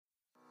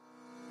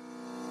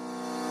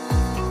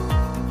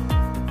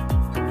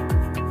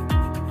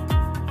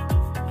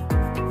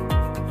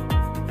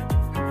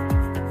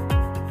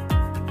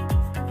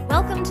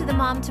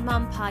Mom to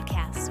Mom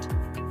podcast.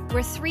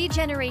 We're 3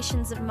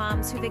 generations of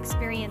moms who've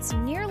experienced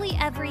nearly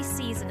every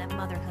season of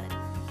motherhood.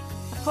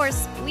 Of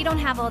course, we don't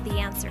have all the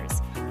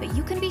answers, but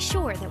you can be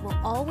sure that we'll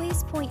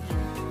always point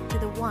you to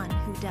the one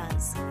who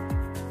does.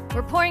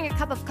 We're pouring a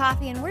cup of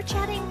coffee and we're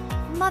chatting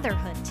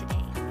motherhood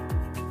today.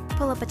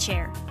 Pull up a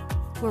chair.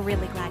 We're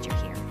really glad you're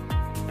here.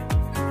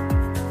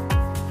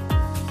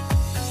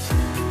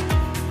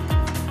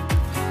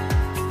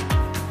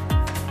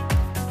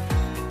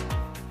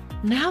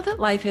 Now that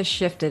life has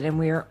shifted and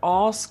we are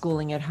all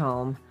schooling at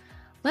home,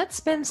 let's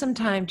spend some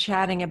time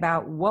chatting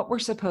about what we're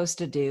supposed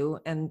to do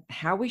and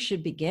how we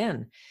should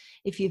begin.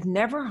 If you've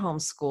never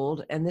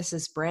homeschooled and this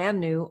is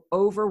brand new,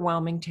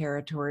 overwhelming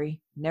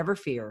territory, never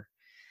fear.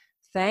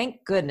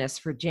 Thank goodness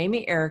for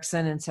Jamie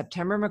Erickson and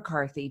September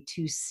McCarthy,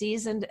 2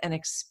 seasoned and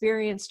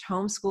experienced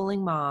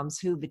homeschooling moms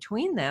who,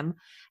 between them,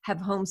 have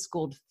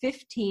homeschooled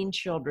 15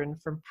 children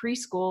from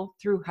preschool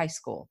through high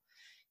school.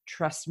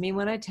 Trust me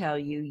when I tell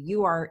you,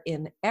 you are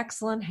in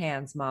excellent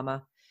hands,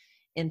 Mama.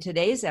 In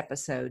today's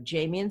episode,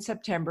 Jamie and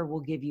September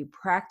will give you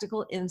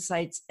practical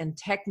insights and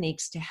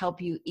techniques to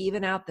help you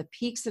even out the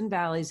peaks and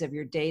valleys of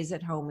your days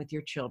at home with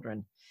your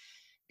children.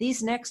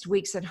 These next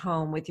weeks at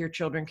home with your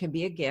children can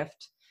be a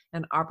gift,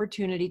 an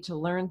opportunity to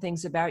learn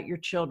things about your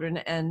children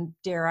and,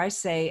 dare I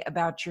say,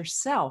 about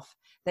yourself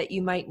that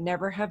you might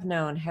never have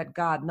known had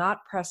God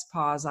not pressed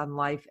pause on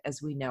life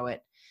as we know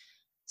it.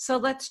 So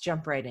let's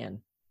jump right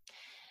in.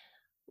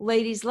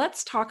 Ladies,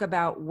 let's talk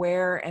about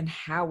where and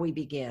how we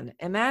begin.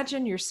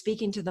 Imagine you're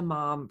speaking to the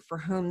mom for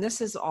whom this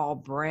is all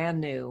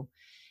brand new.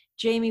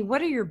 Jamie, what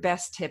are your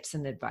best tips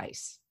and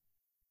advice?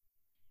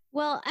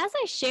 Well, as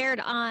I shared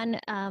on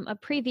a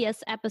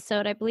previous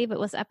episode, I believe it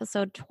was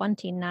episode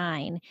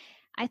 29,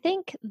 I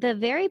think the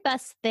very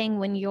best thing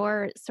when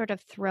you're sort of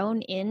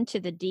thrown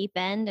into the deep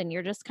end and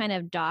you're just kind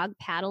of dog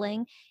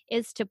paddling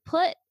is to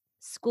put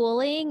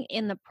schooling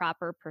in the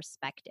proper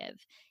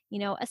perspective. You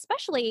know,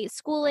 especially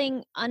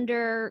schooling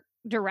under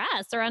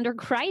duress or under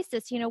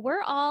crisis. You know,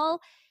 we're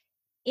all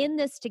in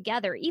this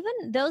together. Even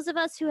those of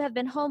us who have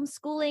been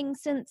homeschooling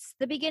since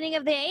the beginning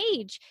of the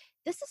age,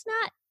 this is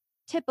not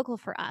typical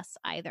for us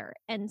either.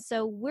 And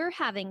so we're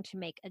having to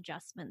make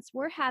adjustments.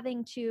 We're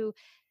having to,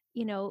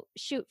 you know,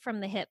 shoot from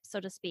the hip,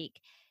 so to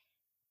speak.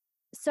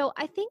 So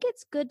I think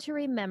it's good to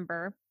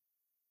remember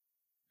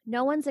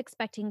no one's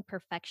expecting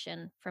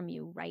perfection from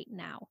you right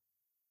now.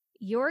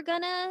 You're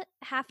going to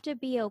have to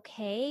be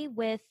okay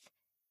with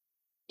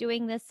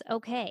doing this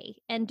okay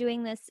and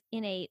doing this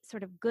in a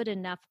sort of good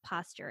enough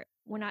posture.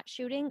 We're not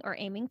shooting or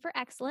aiming for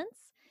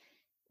excellence.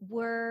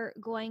 We're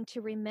going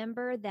to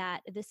remember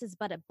that this is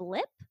but a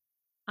blip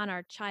on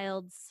our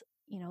child's,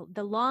 you know,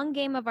 the long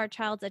game of our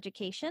child's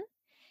education,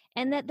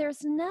 and that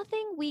there's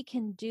nothing we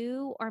can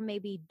do or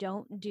maybe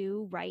don't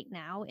do right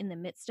now in the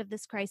midst of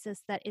this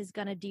crisis that is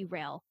going to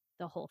derail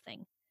the whole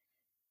thing.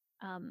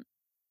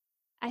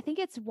 I think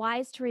it's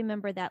wise to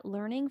remember that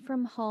learning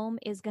from home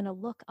is going to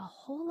look a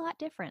whole lot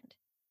different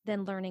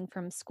than learning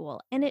from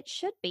school, and it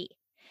should be.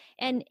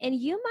 And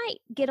you might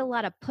get a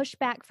lot of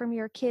pushback from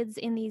your kids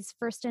in these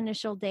first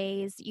initial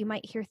days. You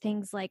might hear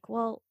things like,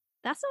 well,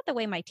 that's not the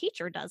way my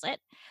teacher does it,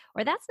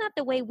 or that's not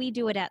the way we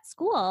do it at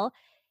school.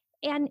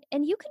 And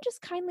you can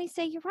just kindly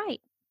say, you're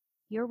right.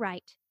 You're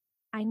right.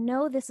 I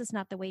know this is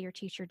not the way your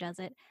teacher does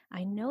it.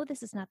 I know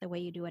this is not the way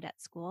you do it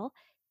at school,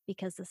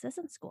 because this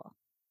isn't school.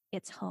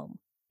 It's home.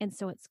 And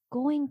so it's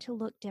going to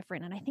look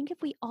different. And I think if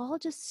we all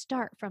just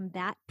start from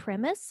that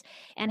premise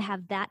and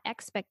have that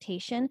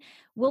expectation,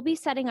 we'll be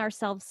setting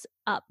ourselves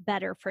up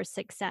better for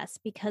success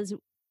because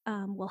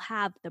we'll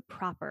have the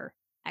proper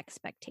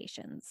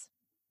expectations.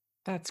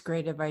 That's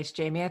great advice,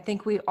 Jamie. I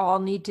think we all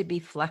need to be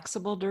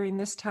flexible during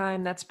this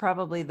time. That's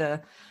probably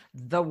the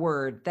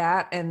word.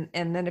 That and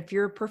then if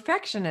you're a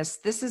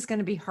perfectionist, this is going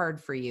to be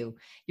hard for you.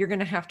 You're going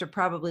to have to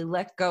probably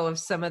let go of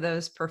some of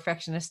those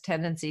perfectionist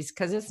tendencies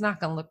because it's not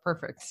going to look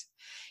perfect.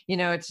 You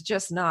know, it's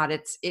just not.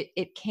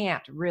 It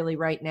can't really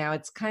right now.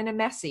 It's kind of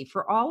messy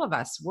for all of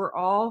us. We're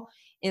all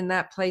in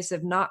that place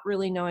of not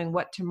really knowing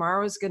what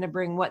tomorrow is going to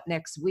bring, what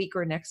next week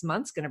or next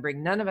month's going to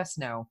bring. None of us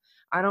know.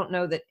 I don't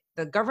know that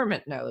the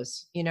government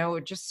knows, you know,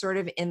 we're just sort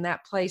of in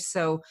that place.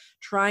 So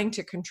trying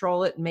to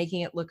control it and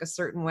making it look a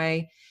certain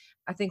way,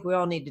 I think we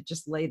all need to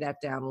just lay that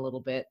down a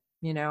little bit,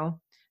 you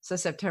know? So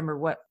September,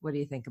 what do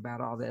you think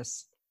about all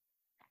this?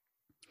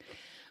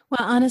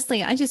 Well,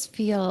 honestly, I just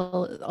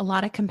feel a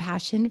lot of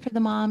compassion for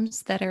the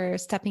moms that are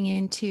stepping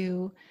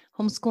into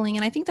homeschooling.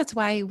 And I think that's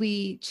why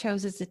we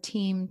chose as a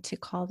team to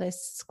call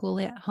this School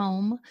at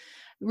Home.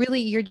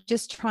 Really, you're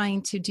just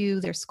trying to do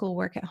their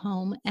schoolwork at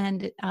home.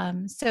 And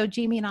so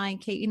Jamie and I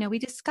and Kate, you know, we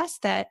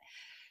discussed that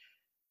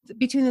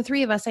between the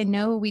 3 of us. I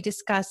know we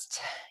discussed,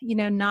 you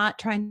know, not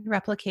trying to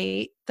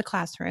replicate the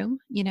classroom,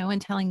 you know,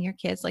 and telling your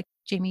kids, like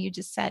Jamie, you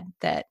just said,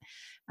 that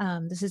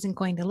this isn't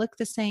going to look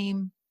the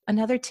same.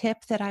 Another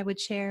tip that I would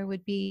share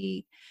would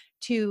be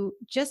to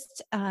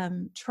just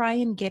try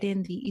and get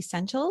in the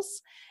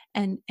essentials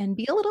and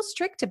be a little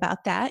strict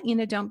about that. You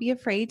know, don't be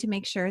afraid to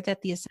make sure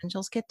that the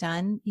essentials get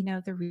done, you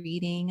know, the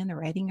reading and the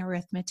writing,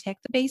 arithmetic,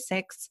 the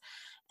basics.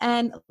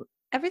 And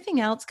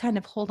everything else kind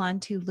of hold on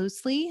to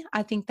loosely.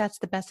 I think that's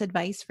the best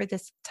advice for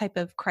this type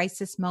of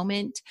crisis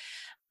moment.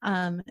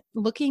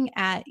 Looking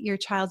at your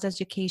child's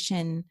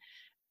education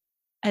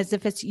as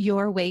if it's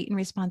your weight and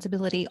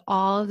responsibility,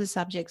 all of the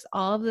subjects,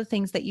 all of the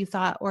things that you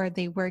thought or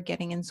they were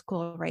getting in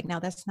school right now,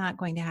 that's not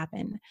going to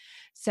happen.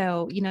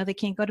 So, they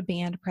can't go to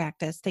band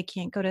practice. They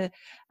can't go to,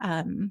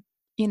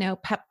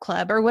 pep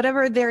club or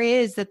whatever there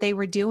is that they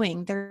were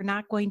doing. They're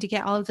not going to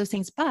get all of those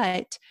things,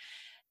 but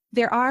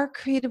there are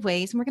creative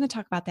ways, and we're going to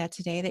talk about that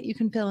today, that you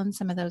can fill in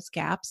some of those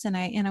gaps. And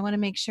I want to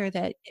make sure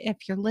that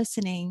if you're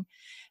listening,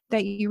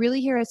 that you really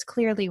hear us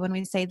clearly when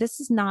we say this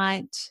is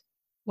not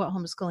what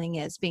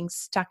homeschooling is, being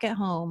stuck at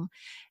home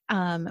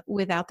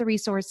without the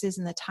resources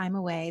and the time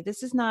away.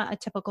 This is not a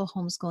typical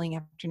homeschooling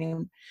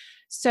afternoon.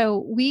 So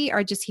we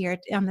are just here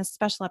on this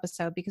special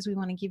episode because we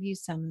want to give you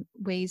some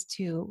ways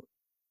to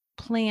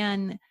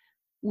plan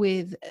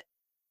with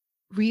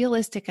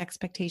realistic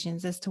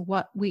expectations as to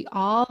what we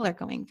all are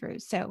going through.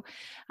 So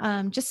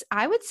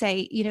I would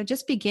say,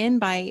 just begin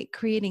by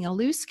creating a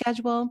loose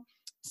schedule,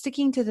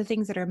 sticking to the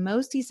things that are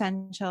most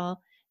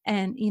essential,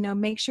 and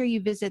make sure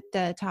you visit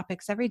the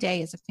topics every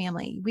day as a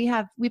family.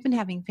 We've been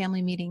having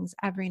family meetings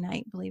every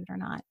night, believe it or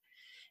not,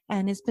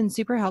 and it's been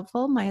super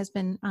helpful. My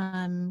husband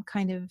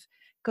kind of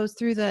goes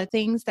through the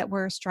things that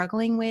we're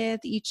struggling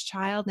with each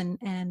child,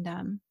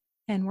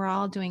 and we're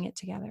all doing it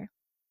together.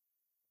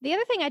 The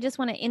other thing I just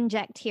want to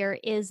inject here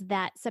is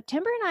that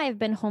September and I have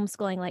been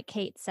homeschooling, like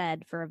Kate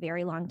said, for a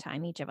very long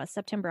time, each of us.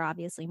 September,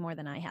 obviously, more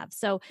than I have.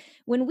 So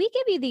when we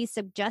give you these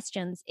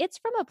suggestions, it's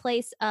from a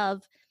place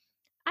of,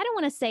 I don't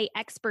want to say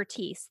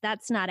expertise.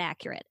 That's not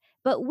accurate.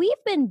 But we've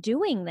been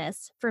doing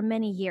this for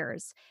many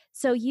years.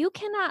 So you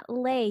cannot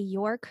lay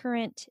your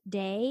current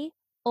day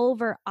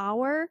over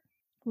our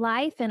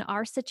life and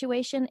our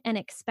situation and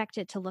expect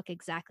it to look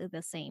exactly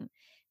the same,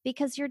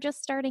 because you're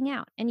just starting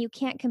out and you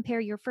can't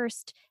compare your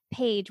first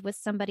page with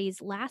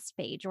somebody's last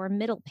page or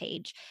middle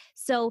page.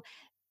 So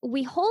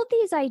we hold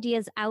these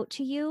ideas out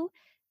to you,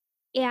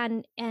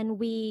 and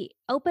we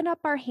open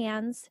up our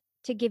hands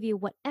to give you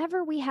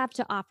whatever we have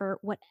to offer,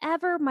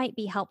 whatever might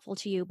be helpful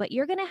to you, but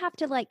you're going to have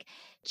to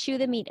chew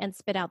the meat and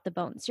spit out the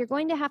bones. You're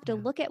going to have to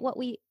look at what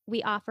we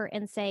offer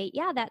and say,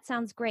 yeah, that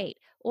sounds great,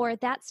 or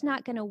that's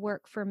not going to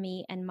work for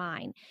me and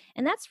mine.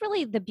 And that's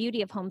really the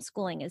beauty of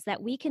homeschooling, is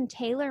that we can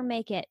tailor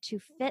make it to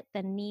fit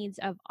the needs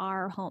of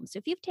our home. So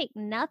if you've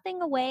taken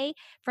nothing away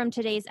from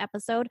today's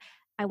episode,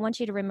 I want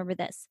you to remember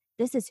this.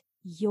 This is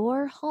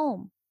your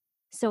home,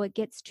 so it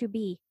gets to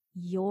be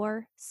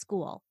your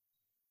school.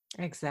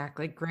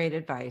 Exactly. Great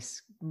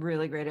advice.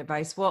 Really great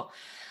advice. Well,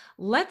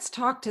 let's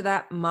talk to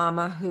that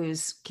mama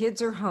whose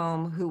kids are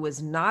home, who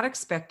was not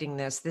expecting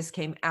this. This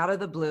came out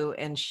of the blue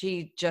and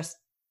she just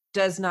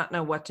does not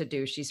know what to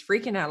do. She's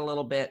freaking out a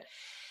little bit,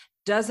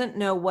 doesn't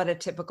know what a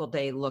typical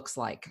day looks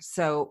like.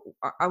 So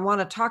I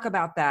want to talk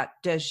about that.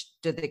 Do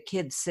the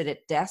kids sit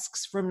at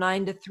desks from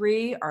 9 to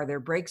 3? Are there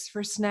breaks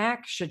for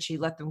snack? Should she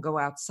let them go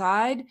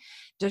outside?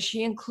 Does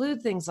she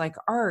include things like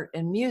art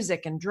and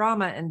music and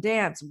drama and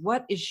dance?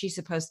 What is she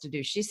supposed to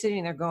do? She's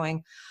sitting there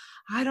going,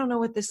 I don't know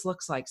what this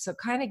looks like. So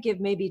kind of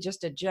give maybe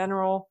just a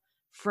general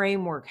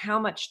framework. How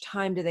much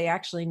time do they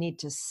actually need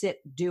to sit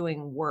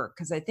doing work?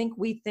 Because I think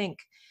we think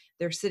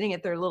they're sitting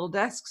at their little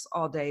desks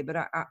all day, but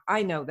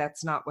I know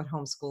that's not what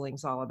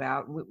homeschooling's all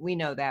about. We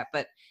know that,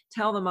 but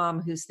tell the mom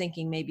who's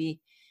thinking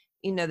maybe,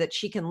 that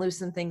she can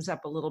loosen things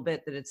up a little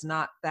bit, that it's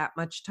not that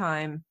much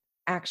time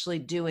actually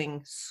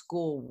doing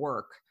school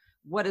work.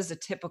 What does a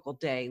typical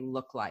day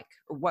look like?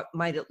 Or what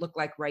might it look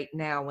like right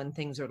now when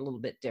things are a little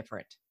bit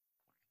different?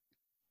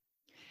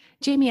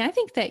 Jamie, I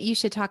think that you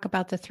should talk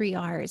about the 3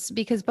 R's,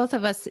 because both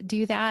of us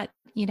do that,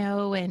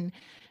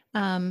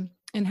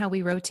 and how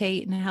we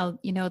rotate and how,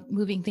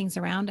 moving things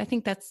around. I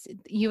think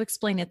you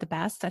explain it the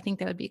best. I think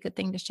that would be a good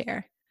thing to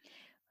share.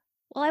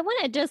 Well, I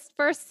want to just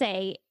first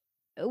say,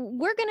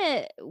 we're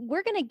going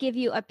to give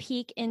you a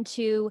peek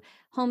into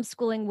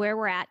homeschooling, where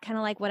we're at, kind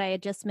of like what I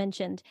had just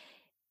mentioned.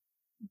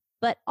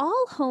 But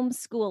all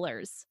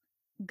homeschoolers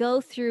go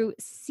through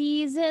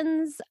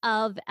seasons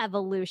of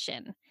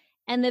evolution.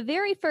 And the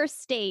very first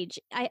stage,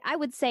 I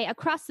would say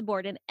across the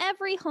board in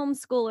every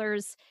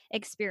homeschooler's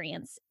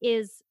experience,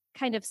 is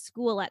kind of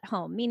school at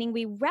home, meaning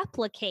we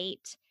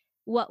replicate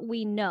what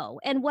we know.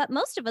 And what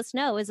most of us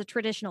know is a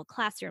traditional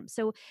classroom.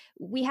 So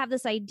we have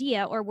this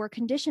idea, or we're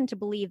conditioned to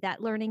believe,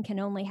 that learning can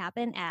only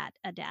happen at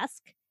a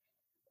desk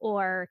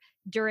or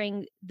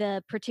during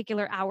the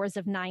particular hours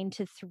of 9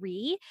 to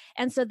 3.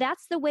 And so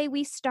that's the way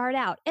we start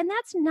out. And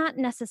that's not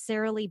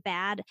necessarily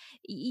bad.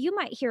 You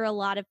might hear a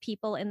lot of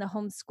people in the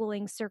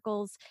homeschooling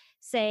circles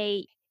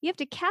say, you have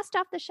to cast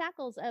off the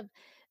shackles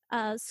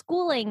of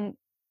schooling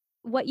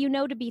what you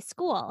know to be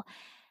school.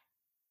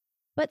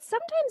 But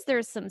sometimes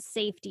there's some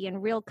safety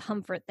and real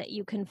comfort that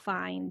you can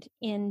find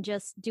in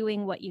just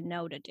doing what you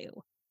know to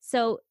do.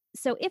 So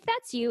if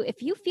that's you,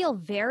 if you feel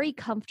very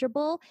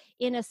comfortable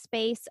in a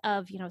space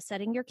of,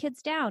 setting your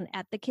kids down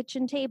at the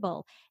kitchen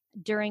table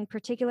during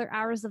particular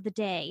hours of the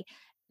day,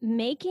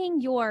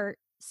 making your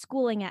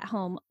schooling at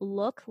home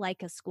look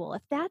like a school,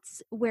 if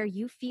that's where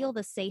you feel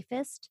the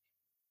safest,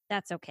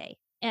 that's okay.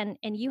 And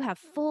you have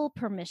full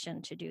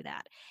permission to do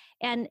that.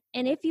 And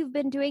if you've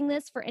been doing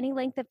this for any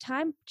length of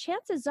time,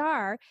 chances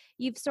are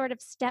you've sort of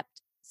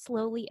stepped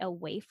slowly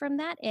away from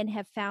that and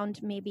have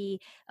found maybe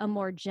a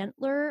more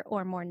gentler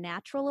or more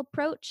natural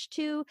approach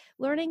to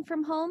learning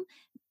from home.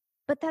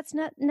 But that's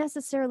not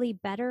necessarily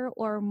better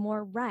or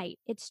more right.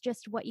 It's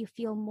just what you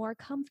feel more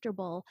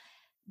comfortable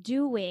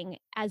doing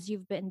as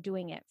you've been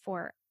doing it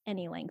for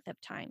any length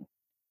of time.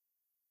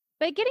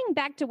 But getting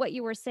back to what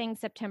you were saying,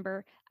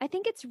 September, I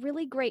think it's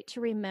really great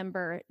to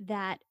remember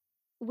that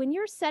when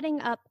you're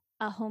setting up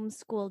a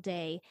homeschool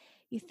day,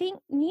 you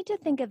need to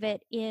think of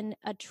it in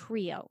a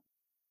trio.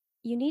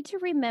 You need to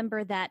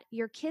remember that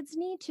your kids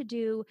need to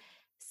do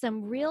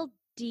some real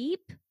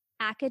deep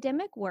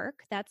academic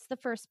work. That's the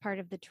first part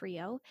of the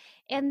trio.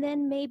 And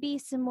then maybe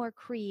some more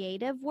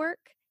creative work,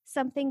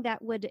 something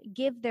that would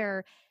give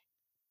their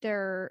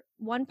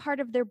one part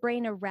of their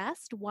brain a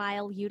rest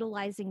while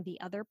utilizing the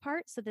other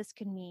part. So this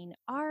could mean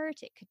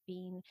art, it could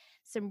mean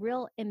some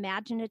real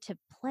imaginative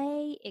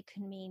play, it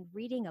could mean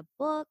reading a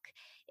book,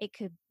 it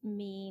could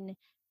mean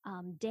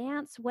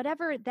dance,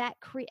 whatever that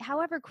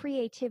however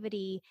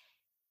creativity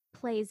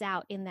plays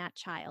out in that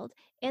child.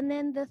 And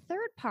then the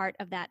third part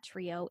of that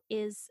trio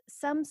is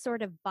some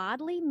sort of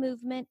bodily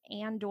movement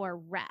and or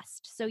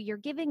rest. So you're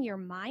giving your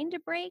mind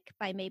a break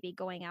by maybe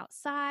going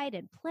outside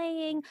and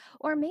playing,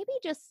 or maybe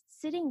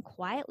just sitting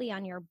quietly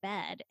on your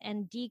bed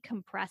and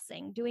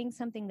decompressing, doing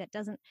something that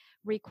doesn't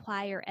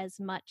require as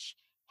much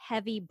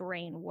heavy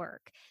brain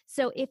work.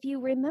 So if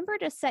you remember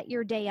to set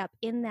your day up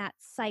in that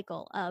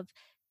cycle of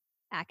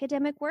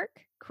academic work,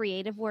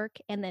 creative work,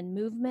 and then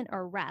movement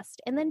or rest,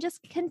 and then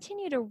just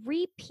continue to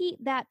repeat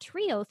that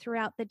trio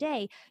throughout the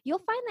day, you'll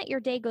find that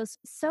your day goes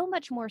so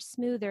much more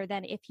smoother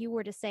than if you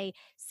were to, say,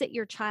 sit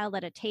your child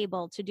at a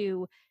table to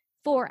do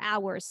 4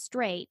 hours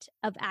straight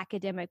of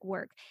academic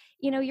work.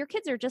 Your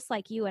kids are just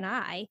like you and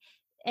I,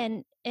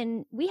 and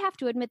we have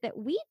to admit that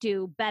we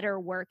do better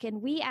work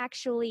and we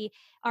actually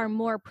are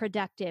more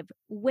productive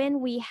when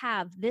we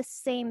have this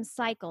same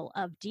cycle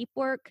of deep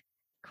work,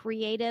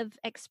 creative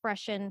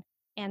expression,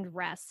 and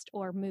rest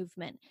or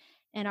movement.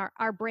 And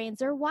our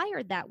brains are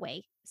wired that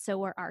way.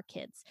 So are our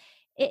kids.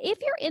 If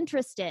you're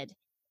interested,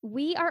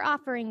 we are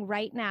offering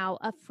right now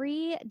a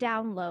free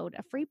download,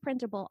 a free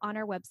printable on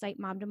our website,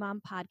 Mom to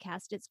Mom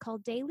Podcast. It's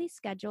called Daily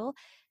Schedule.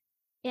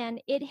 And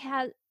it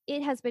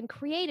has been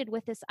created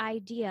with this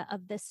idea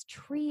of this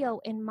trio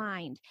in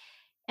mind.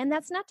 And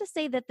that's not to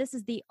say that this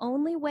is the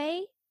only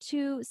way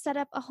to set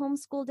up a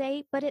homeschool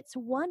day, but it's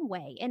one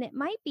way. And it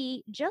might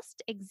be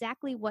just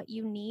exactly what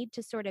you need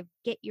to sort of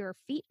get your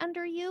feet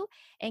under you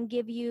and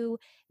give you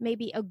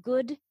maybe a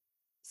good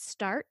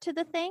start to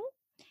the thing.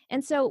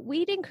 And so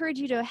we'd encourage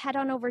you to head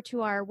on over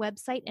to our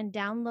website and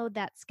download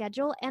that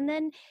schedule and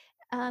then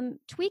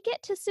tweak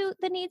it to suit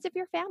the needs of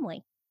your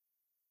family.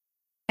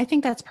 I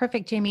think that's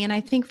perfect, Jamie. And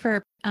I think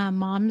for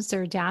moms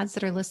or dads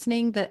that are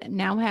listening that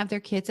now have their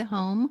kids at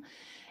home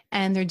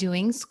and they're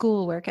doing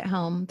schoolwork at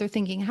home, they're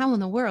thinking, how in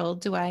the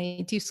world do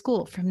I do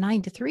school from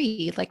 9 to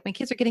 3? Like, my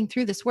kids are getting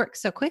through this work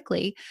so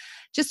quickly.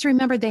 Just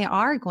remember, they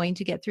are going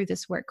to get through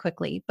this work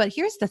quickly. But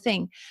here's the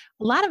thing.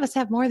 A lot of us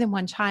have more than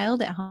one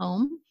child at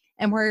home,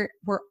 and we're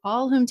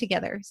all home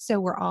together. So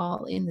we're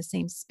all in the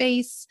same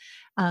space.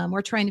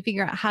 We're trying to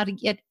figure out how to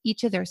get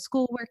each of their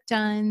schoolwork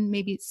done.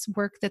 Maybe it's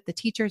work that the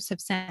teachers have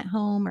sent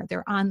home or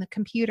they're on the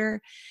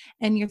computer.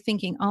 And you're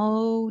thinking,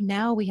 oh,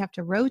 now we have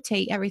to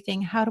rotate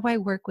everything. How do I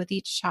work with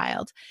each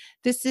child?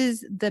 This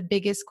is the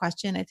biggest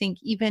question I think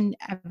even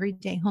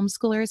everyday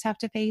homeschoolers have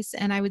to face.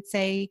 And I would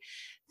say,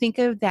 think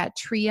of that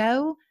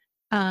trio,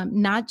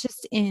 not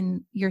just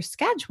in your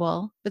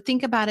schedule, but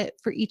think about it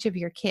for each of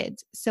your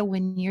kids. So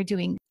when you're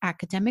doing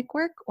academic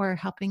work or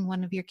helping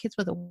one of your kids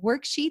with a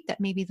worksheet that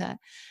maybe the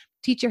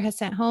teacher has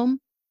sent home,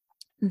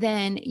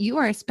 then you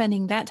are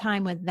spending that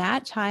time with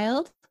that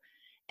child.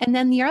 And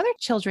then the other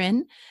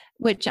children,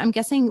 which I'm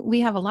guessing we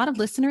have a lot of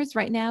listeners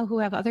right now who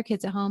have other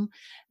kids at home,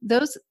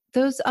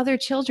 those other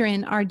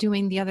children are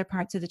doing the other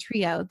parts of the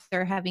trio.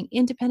 They're having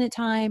independent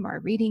time or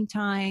reading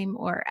time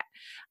or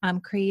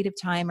creative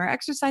time or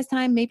exercise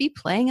time, maybe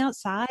playing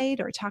outside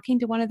or talking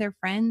to one of their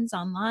friends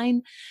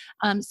online.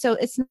 So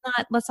it's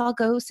not, let's all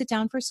go sit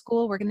down for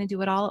school. We're going to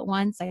do it all at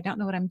once. I don't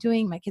know what I'm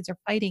doing. My kids are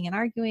fighting and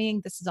arguing.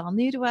 This is all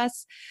new to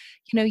us.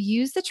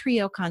 Use the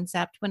trio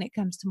concept when it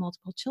comes to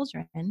multiple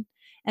children,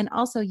 and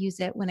also use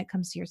it when it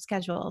comes to your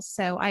schedule.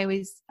 So I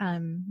always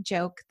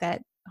joke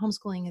that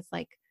homeschooling is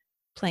like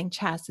playing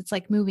chess. It's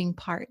like moving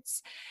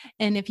parts.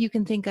 And if you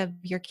can think of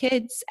your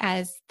kids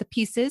as the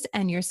pieces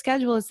and your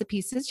schedule as the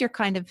pieces, you're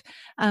kind of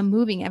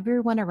moving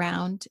everyone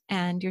around,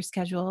 and your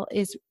schedule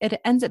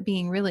it ends up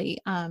being really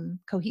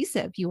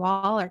cohesive. You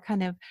all are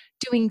kind of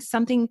doing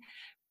something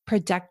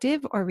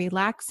productive or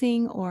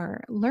relaxing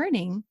or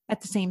learning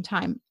at the same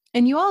time.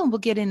 And you all will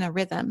get in a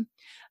rhythm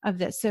of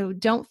this. So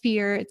don't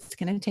fear. It's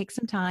going to take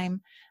some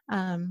time.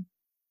 And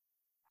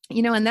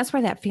that's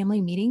where that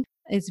family meeting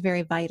is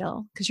very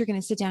vital, because you're going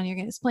to sit down, you're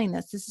going to explain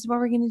this. This is what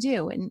we're going to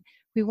do. And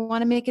We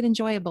want to make it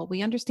enjoyable.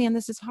 We understand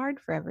this is hard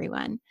for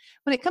everyone.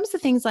 When it comes to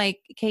things like,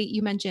 Kate,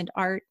 you mentioned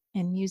art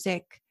and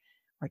music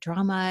or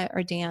drama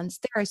or dance,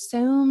 there are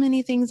so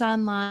many things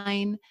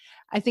online.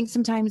 I think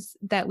sometimes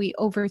that we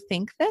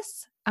overthink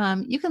this.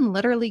 You can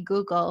literally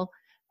Google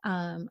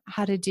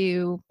how to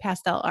do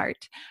pastel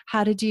art,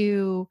 how to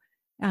do,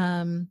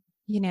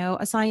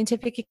 a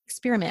scientific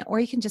experiment, or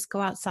you can just go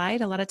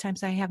outside. A lot of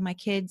times I have my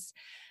kids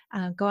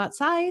go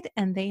outside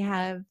and they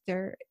have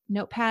their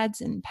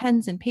notepads and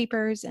pens and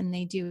papers and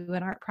they do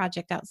an art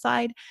project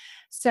outside.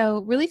 So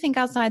really think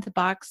outside the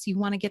box. You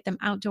want to get them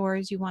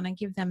outdoors. You want to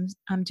give them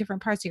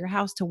different parts of your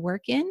house to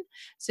work in,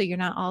 so you're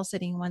not all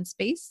sitting in one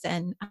space.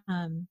 And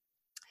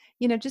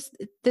just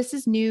this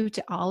is new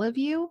to all of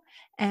you,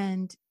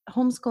 and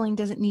homeschooling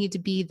doesn't need to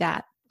be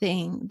that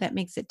thing that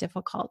makes it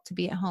difficult to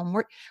be at home.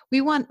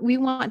 We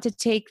want to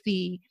take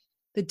the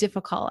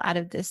difficult out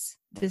of this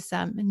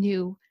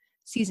new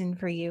season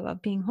for you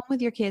of being home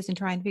with your kids and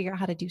trying to figure out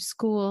how to do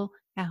school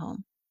at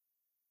home.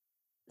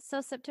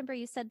 So September,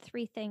 you said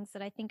three things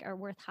that I think are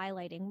worth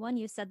highlighting. One,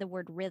 you said the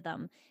word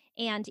rhythm.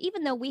 And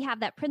even though we have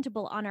that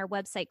printable on our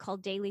website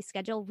called Daily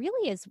Schedule,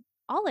 really is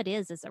all it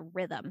is a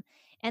rhythm.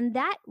 And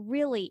that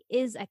really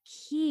is a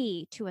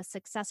key to a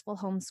successful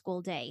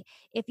homeschool day.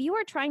 If you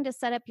are trying to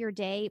set up your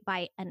day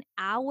by an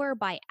hour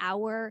by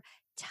hour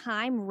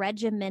time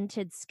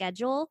regimented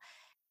schedule,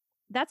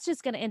 that's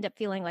just going to end up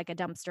feeling like a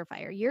dumpster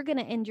fire. You're going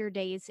to end your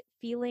days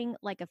feeling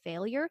like a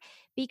failure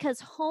because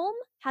home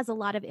has a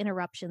lot of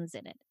interruptions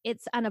in it.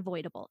 It's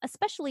unavoidable,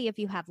 especially if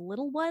you have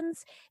little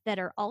ones that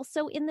are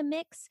also in the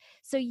mix.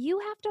 So you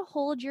have to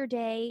hold your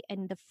day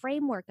and the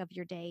framework of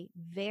your day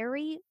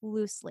very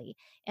loosely.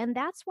 And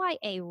that's why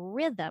a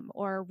rhythm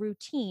or a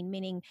routine,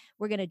 meaning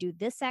we're going to do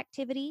this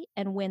activity,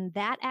 and when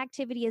that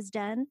activity is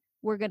done,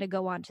 we're going to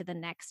go on to the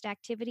next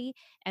activity.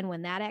 And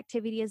when that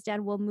activity is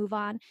done, we'll move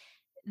on.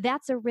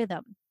 That's a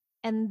rhythm,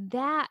 and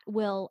that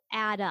will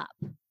add up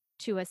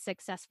to a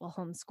successful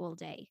homeschool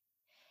day.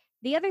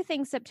 The other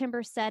thing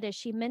September said is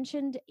she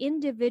mentioned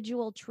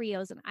individual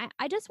trios, and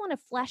I just want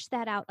to flesh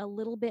that out a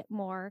little bit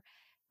more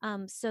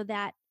so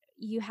that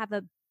you have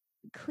a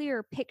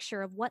clear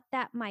picture of what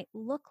that might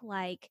look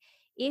like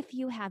if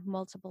you have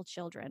multiple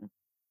children.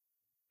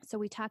 So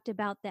we talked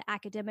about the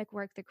academic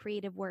work, the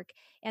creative work,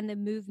 and the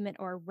movement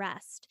or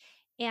rest.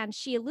 And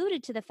she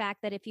alluded to the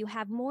fact that if you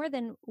have more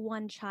than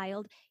one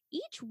child,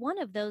 each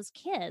one of those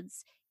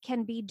kids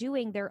can be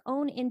doing their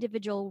own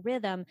individual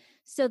rhythm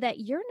so that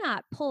you're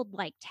not pulled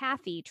like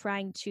taffy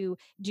trying to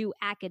do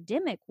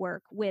academic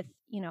work with,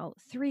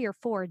 3 or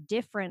 4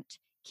 different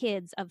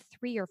kids of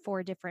 3 or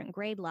 4 different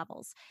grade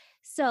levels.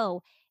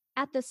 So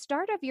at the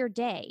start of your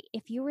day,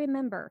 if you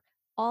remember,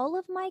 all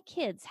of my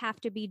kids have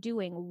to be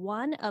doing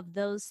one of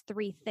those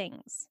 3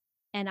 things.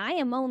 And I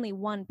am only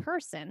one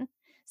person,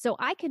 so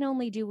I can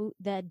only do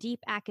the deep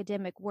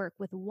academic work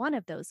with one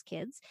of those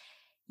kids.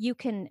 You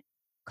can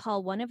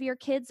call one of your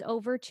kids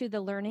over to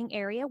the learning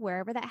area,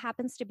 wherever that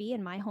happens to be.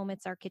 In my home,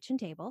 it's our kitchen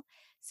table.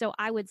 So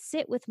I would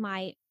sit with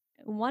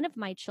one of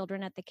my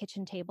children at the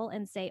kitchen table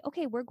and say,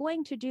 okay, we're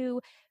going to do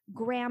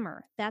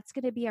grammar. That's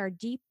going to be our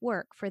deep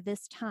work for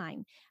this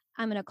time.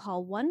 I'm going to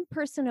call one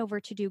person over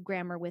to do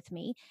grammar with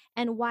me.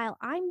 And while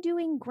I'm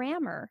doing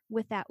grammar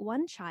with that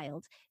one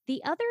child, the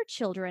other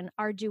children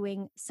are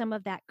doing some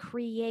of that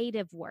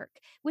creative work,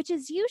 which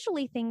is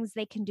usually things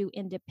they can do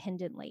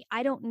independently.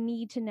 I don't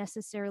need to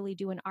necessarily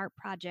do an art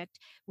project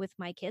with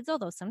my kids,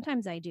 although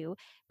sometimes I do,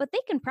 but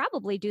they can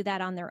probably do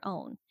that on their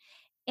own.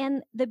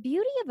 And the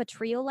beauty of a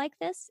trio like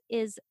this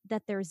is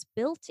that there's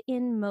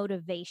built-in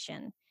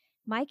motivation.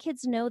 My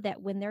kids know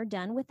that when they're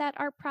done with that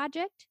art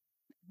project,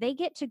 they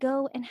get to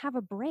go and have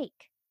a break.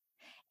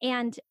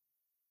 And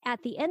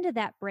at the end of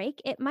that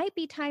break, it might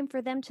be time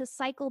for them to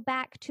cycle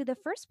back to the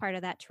first part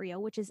of that trio,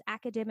 which is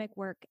academic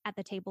work at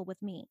the table with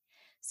me.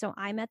 So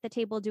I'm at the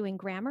table doing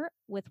grammar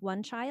with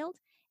one child.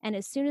 And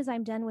as soon as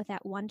I'm done with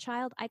that one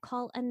child, I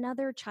call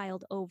another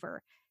child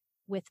over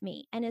with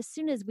me. And as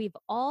soon as we've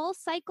all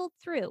cycled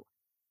through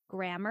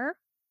grammar,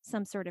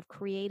 some sort of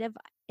creative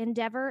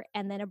endeavor,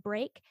 and then a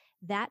break,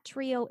 that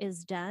trio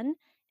is done.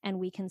 And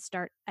we can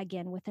start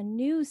again with a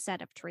new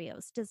set of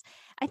trios.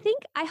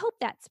 I hope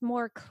that's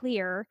more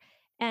clear,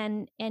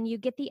 and you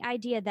get the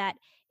idea that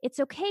it's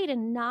okay to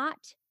not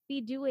be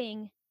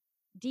doing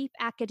deep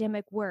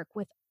academic work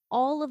with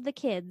all of the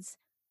kids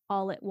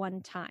all at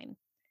one time,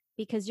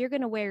 because you're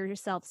going to wear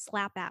yourself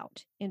slap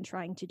out in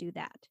trying to do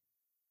that.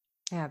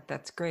 Yeah,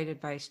 that's great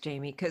advice,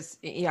 Jamie, because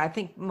I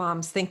think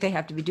moms think they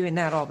have to be doing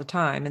that all the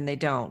time and they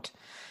don't.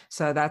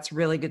 So that's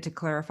really good to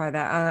clarify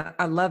that.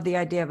 I love the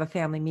idea of a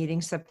family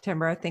meeting,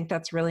 September. I think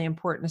that's really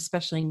important,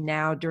 especially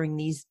now during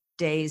these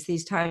days,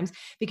 these times,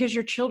 because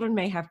your children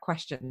may have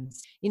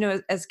questions.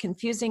 As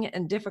confusing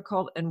and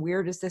difficult and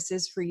weird as this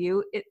is for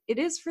you, it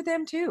is for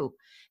them too.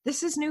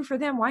 This is new for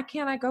them. Why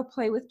can't I go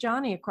play with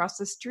Johnny across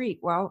the street?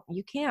 Well,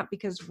 you can't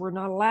because we're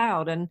not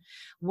allowed. And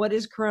what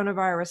is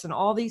coronavirus? And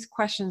all these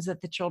questions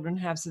that the children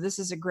have. So this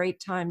is a great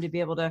time to be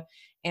able to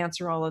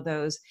answer all of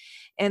those.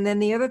 And then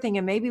the other thing,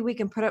 and maybe we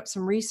can put up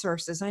some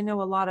resources. I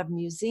know a lot of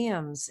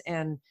museums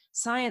and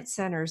science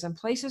centers and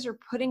places are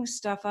putting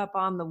stuff up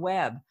on the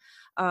web.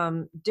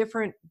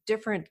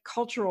 Different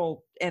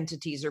cultural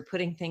entities are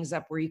putting things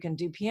up where you can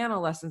do piano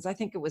lessons. I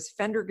think it was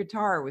Fender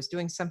Guitar was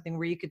doing something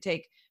where you could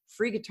take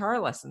free guitar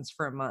lessons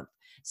for a month.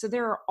 So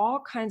there are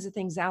all kinds of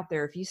things out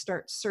there. If you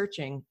start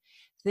searching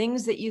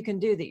things that you can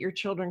do that your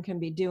children can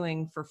be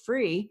doing for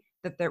free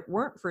that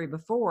weren't free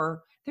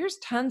before, there's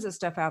tons of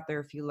stuff out there.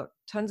 If you look,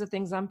 tons of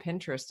things on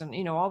Pinterest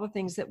and, all the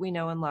things that we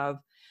know and love,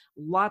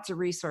 lots of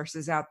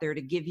resources out there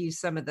to give you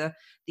some of the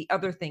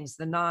other things,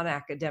 the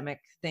non-academic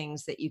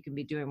things that you can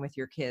be doing with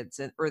your kids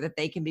or that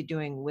they can be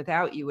doing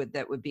without you,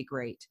 that would be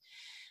great.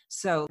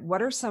 So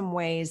what are some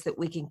ways that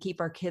we can keep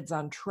our kids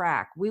on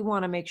track? We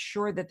want to make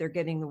sure that they're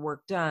getting the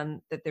work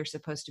done that they're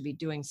supposed to be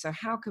doing. So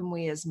how can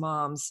we as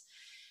moms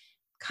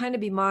kind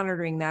of be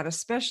monitoring that,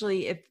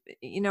 especially if,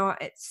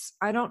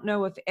 I don't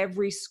know if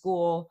every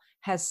school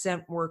has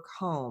sent work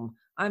home.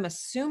 I'm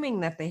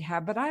assuming that they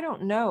have, but I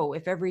don't know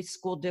if every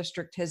school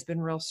district has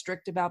been real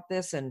strict about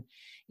this. And,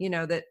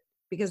 that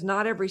because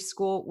not every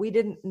school, we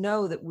didn't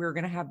know that we were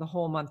going to have the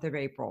whole month of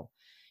April,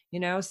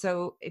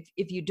 so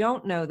if you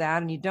don't know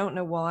that and you don't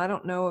know, well, I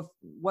don't know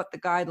what the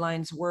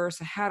guidelines were.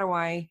 So how do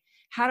I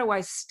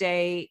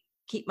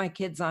keep my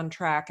kids on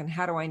track, and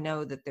how do I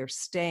know that they're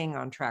staying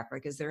on track?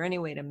 Like, is there any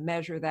way to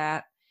measure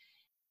that?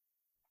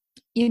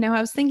 I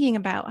was thinking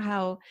about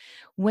how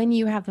when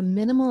you have a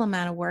minimal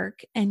amount of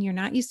work and you're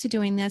not used to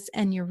doing this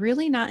and you're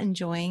really not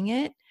enjoying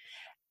it,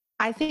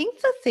 I think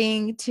the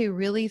thing to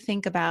really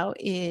think about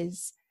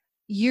is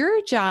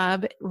your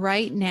job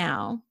right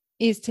now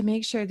is to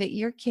make sure that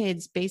your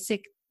kids'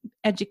 basic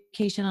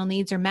educational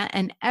needs are met,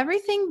 and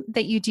everything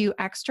that you do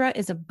extra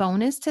is a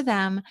bonus to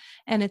them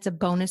and it's a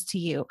bonus to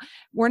you.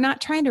 We're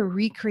not trying to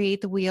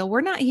recreate the wheel.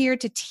 We're not here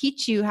to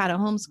teach you how to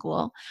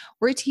homeschool.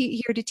 We're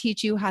here to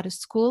teach you how to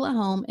school at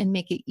home and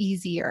make it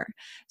easier.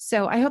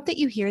 So I hope that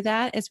you hear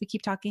that as we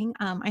keep talking.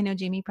 I know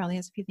Jamie probably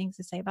has a few things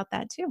to say about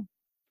that too.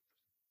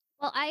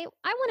 Well, I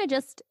want to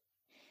just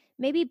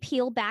maybe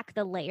peel back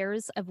the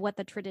layers of what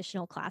the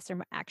traditional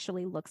classroom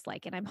actually looks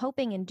like. And I'm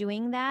hoping in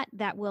doing that,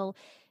 that will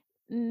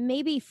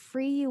maybe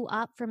free you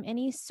up from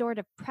any sort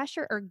of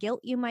pressure or guilt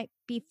you might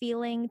be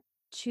feeling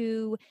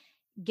to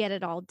get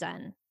it all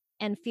done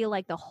and feel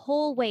like the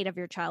whole weight of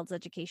your child's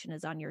education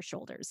is on your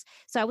shoulders.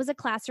 So I was a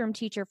classroom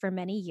teacher for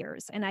many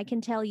years, and I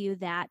can tell you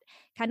that,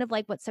 kind of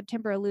like what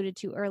September alluded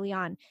to early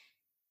on,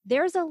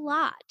 there's a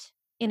lot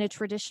in a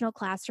traditional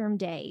classroom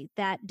day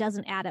that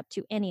doesn't add up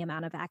to any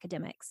amount of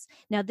academics.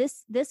 Now,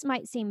 this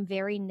might seem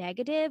very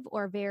negative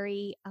or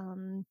very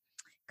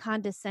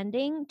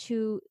condescending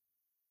to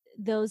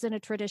those in a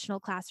traditional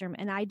classroom,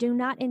 and I do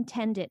not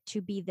intend it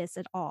to be this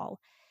at all.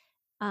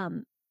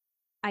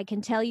 I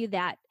can tell you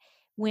that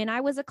when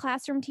I was a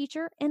classroom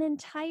teacher, an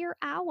entire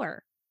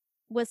hour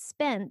was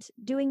spent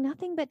doing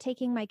nothing but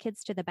taking my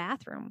kids to the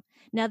bathroom.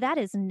 Now, that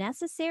is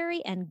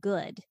necessary and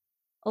good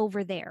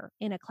over there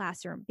in a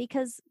classroom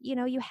because,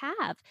 you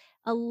have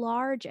a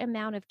large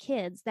amount of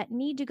kids that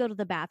need to go to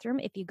the bathroom.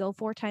 If you go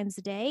 4 times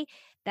a day,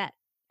 that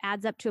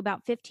adds up to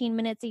about 15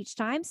 minutes each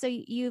time. So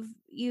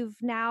you've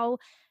now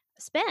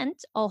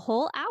spent a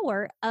whole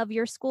hour of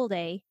your school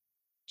day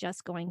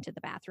just going to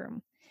the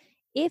bathroom.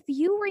 If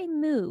you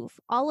remove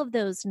all of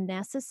those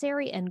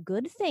necessary and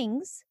good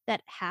things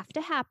that have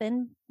to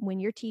happen when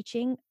you're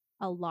teaching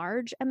a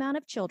large amount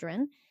of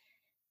children,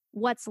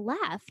 what's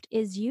left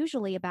is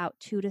usually about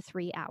 2 to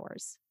 3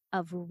 hours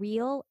of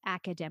real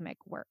academic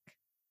work.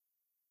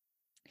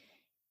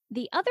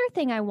 The other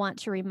thing I want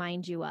to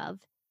remind you of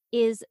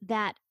is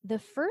that the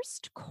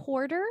first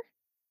quarter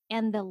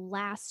and the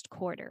last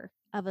quarter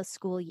of a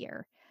school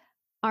year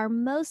are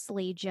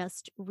mostly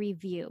just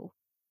review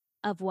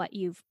of what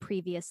you've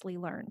previously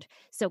learned.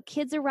 So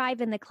kids arrive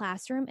in the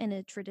classroom and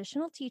a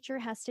traditional teacher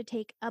has to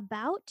take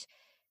about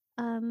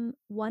 1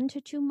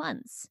 to 2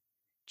 months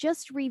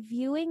just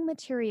reviewing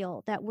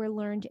material that were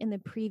learned in the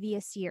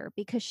previous year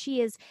because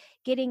she is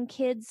getting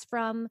kids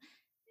from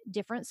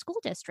different school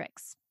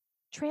districts,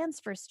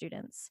 transfer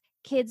students,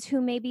 kids who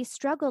maybe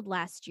struggled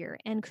last year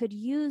and could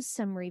use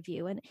some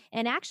review.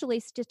 And actually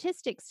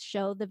statistics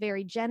show, the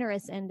very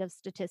generous end of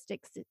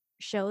statistics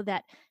show,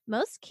 that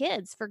most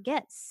kids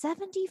forget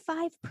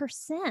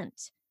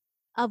 75%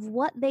 of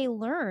what they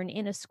learn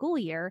in a school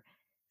year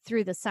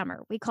through the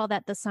summer. We call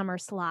that the summer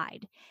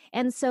slide.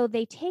 And so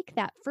they take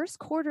that first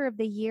quarter of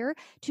the year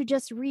to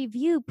just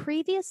review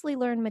previously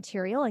learned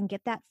material and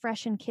get that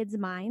fresh in kids'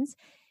 minds.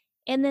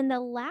 And then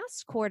the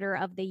last quarter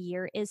of the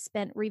year is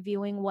spent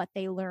reviewing what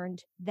they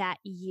learned that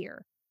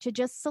year. to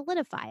just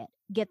solidify it,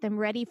 get them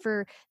ready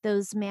for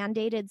those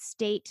mandated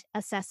state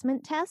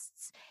assessment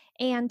tests,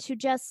 and to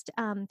just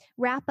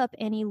wrap up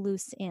any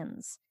loose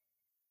ends.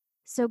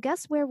 So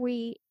guess where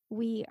we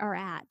are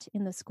at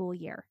in the school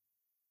year?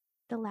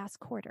 The last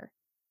quarter.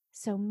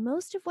 So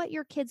most of what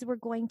your kids were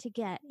going to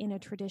get in a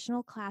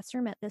traditional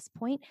classroom at this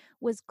point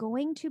was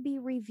going to be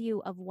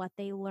review of what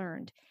they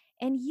learned.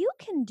 And you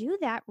can do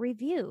that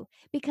review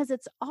because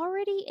it's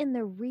already in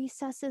the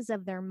recesses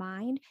of their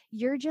mind.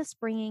 You're just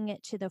bringing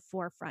it to the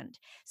forefront.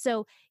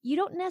 So you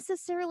don't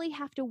necessarily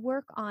have to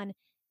work on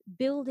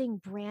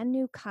building brand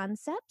new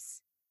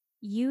concepts.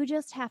 You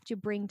just have to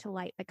bring to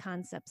light the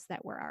concepts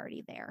that were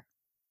already there.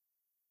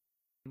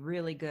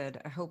 Really good.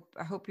 I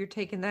hope you're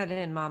taking that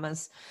in,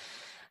 mamas.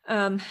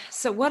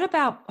 So what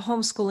about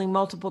homeschooling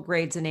multiple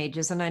grades and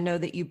ages? And I know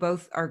that you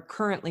both are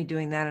currently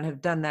doing that and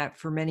have done that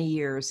for many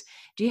years.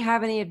 Do you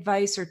have any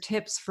advice or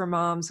tips for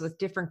moms with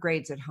different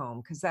grades at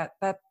home? Because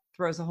that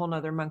throws a whole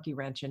nother monkey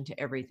wrench into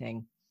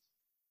everything.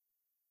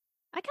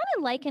 I kind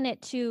of liken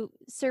it to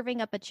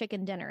serving up a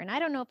chicken dinner. And I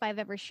don't know if I've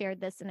ever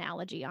shared this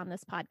analogy on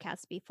this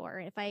podcast before.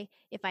 If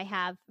I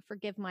have,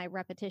 forgive my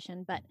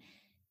repetition, but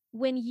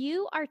when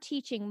you are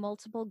teaching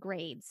multiple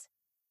grades,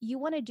 you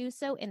want to do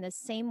so in the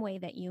same way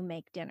that you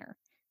make dinner.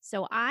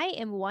 So I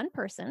am one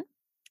person.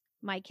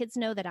 My kids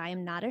know that I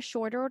am not a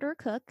short order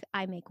cook.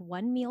 I make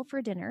one meal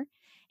for dinner,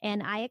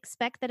 and I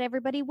expect that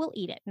everybody will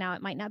eat it. Now,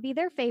 it might not be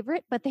their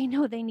favorite, but they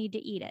know they need to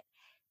eat it.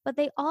 But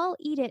they all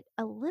eat it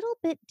a little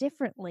bit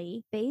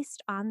differently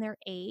based on their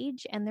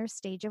age and their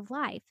stage of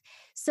life.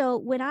 So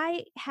when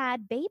I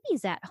had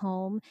babies at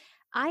home,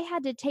 I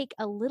had to take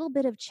a little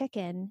bit of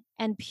chicken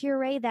and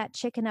puree that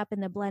chicken up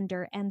in the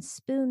blender and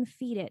spoon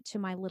feed it to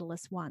my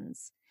littlest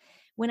ones.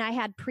 When I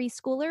had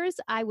preschoolers,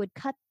 I would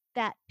cut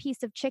that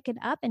piece of chicken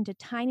up into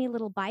tiny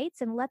little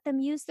bites and let them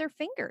use their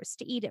fingers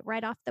to eat it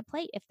right off the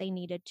plate if they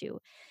needed to.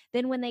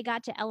 Then when they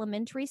got to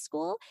elementary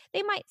school,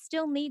 they might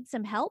still need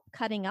some help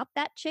cutting up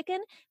that chicken,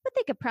 but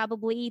they could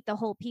probably eat the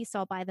whole piece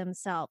all by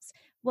themselves.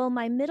 Well,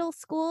 my middle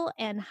school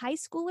and high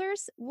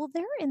schoolers, well,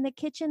 they're in the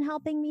kitchen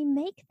helping me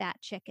make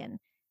that chicken.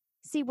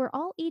 See, we're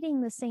all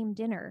eating the same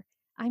dinner.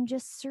 I'm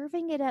just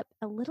serving it up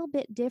a little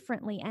bit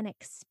differently and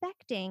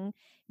expecting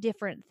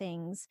different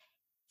things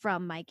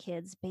from my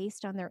kids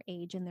based on their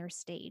age and their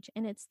stage.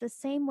 And it's the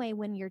same way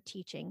when you're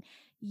teaching.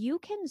 You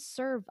can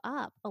serve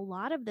up a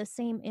lot of the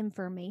same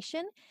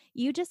information.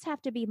 You just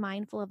have to be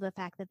mindful of the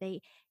fact that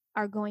they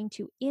are going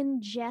to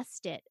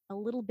ingest it a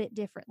little bit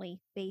differently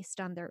based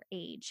on their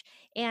age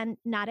and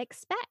not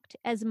expect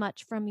as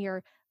much from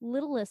your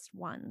littlest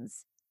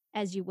ones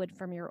as you would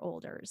from your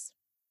olders.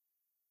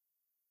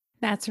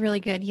 That's really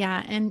good.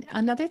 Yeah. And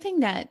another thing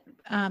that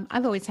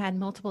I've always had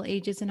multiple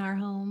ages in our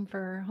home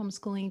for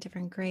homeschooling,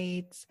 different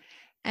grades.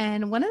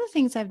 And one of the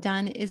things I've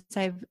done is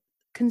I've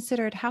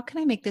considered how can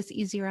I make this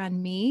easier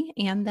on me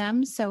and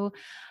them? So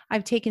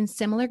I've taken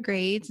similar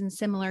grades and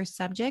similar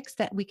subjects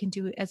that we can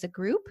do as a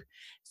group.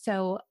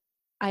 So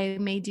I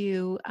may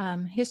do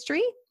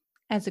history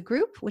as a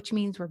group, which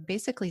means we're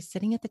basically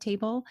sitting at the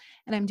table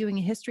and I'm doing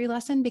a history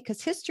lesson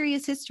because history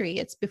is history.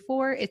 It's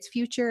before, it's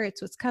future,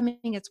 it's what's coming,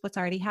 it's what's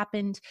already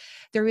happened.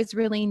 There is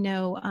really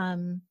no,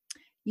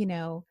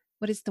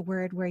 what is the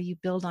word where you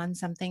build on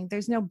something?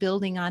 There's no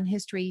building on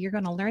history. You're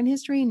going to learn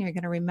history and you're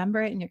going to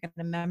remember it and you're going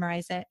to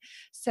memorize it.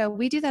 So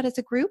we do that as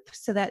a group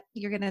so that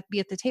you're going to be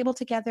at the table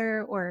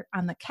together or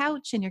on the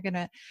couch and you're going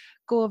to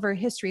go over a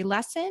history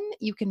lesson.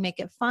 You can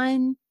make it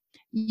fun.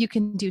 You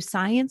can do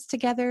science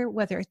together,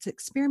 whether it's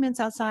experiments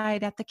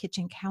outside at the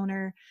kitchen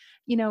counter,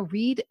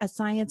 read a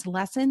science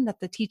lesson that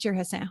the teacher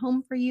has sent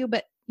home for you.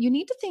 But we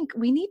need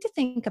to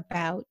think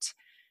about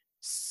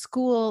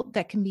school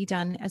that can be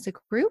done as a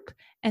group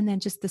and then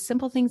just the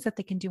simple things that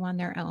they can do on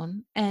their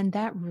own. And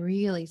that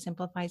really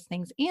simplifies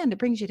things and it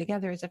brings you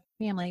together as a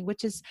family,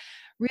 which is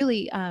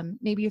really,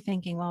 maybe you're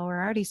thinking, well,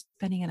 we're already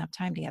spending enough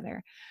time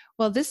together.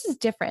 Well, this is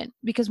different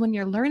because when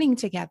you're learning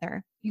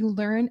together, you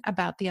learn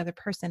about the other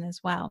person as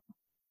well.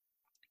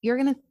 You're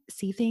going to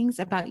see things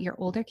about your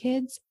older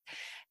kids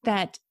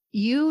that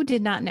you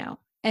did not know.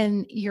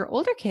 And your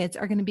older kids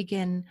are going to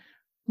begin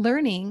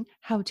learning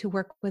how to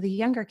work with the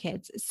younger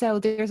kids. So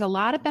there's a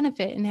lot of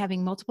benefit in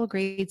having multiple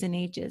grades and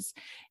ages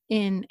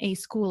in a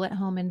school at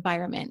home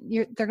environment.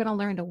 They're going to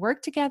learn to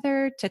work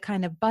together, to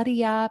kind of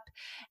buddy up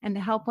and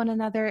to help one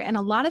another. And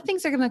a lot of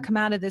things are going to come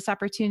out of this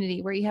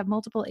opportunity where you have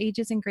multiple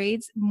ages and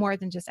grades more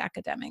than just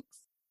academics.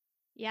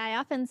 Yeah, I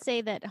often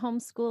say that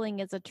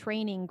homeschooling is a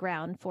training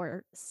ground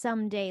for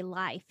someday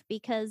life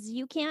because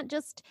you can't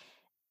just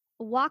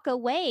walk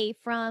away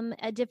from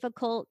a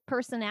difficult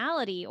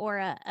personality or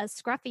a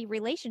scruffy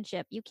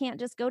relationship. You can't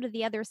just go to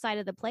the other side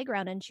of the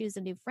playground and choose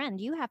a new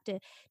friend. You have to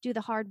do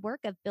the hard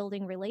work of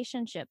building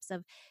relationships,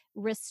 of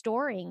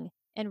restoring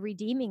and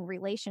redeeming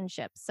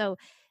relationships. So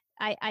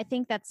I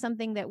think that's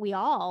something that we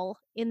all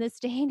in this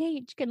day and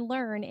age can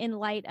learn in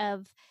light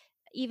of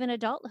even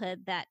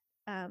adulthood that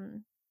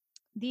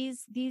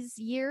these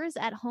years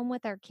at home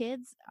with our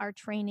kids are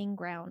training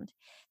ground.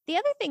 The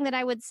other thing that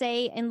I would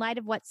say in light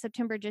of what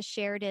September just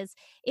shared is,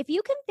 if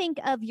you can think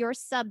of your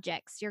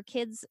subjects, your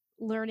kids'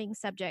 learning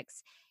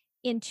subjects,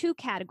 in two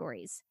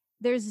categories.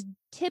 There's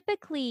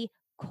typically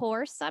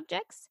core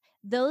subjects.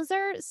 Those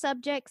are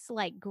subjects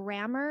like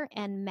grammar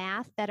and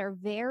math that are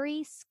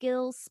very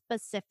skill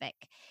specific,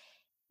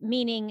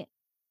 meaning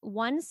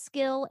one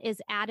skill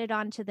is added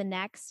onto the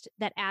next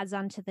that adds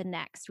onto the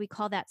next. We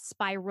call that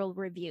spiral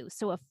review.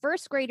 So a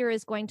first grader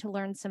is going to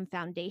learn some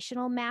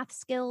foundational math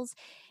skills,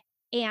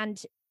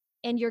 and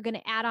you're going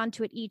to add on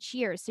to it each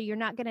year. So you're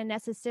not going to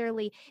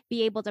necessarily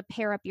be able to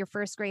pair up your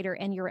first grader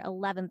and your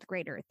 11th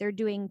grader. They're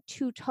doing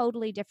two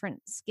totally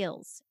different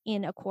skills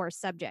in a core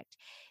subject.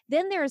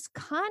 Then there's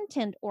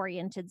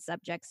content-oriented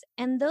subjects,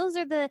 and those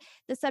are the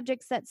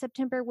subjects that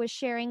September was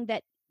sharing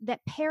that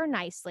pair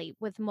nicely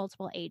with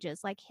multiple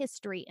ages, like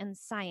history and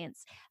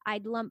science.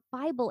 I'd lump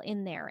Bible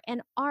in there,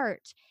 and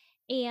art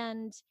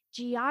and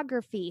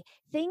geography,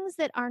 things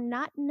that are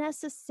not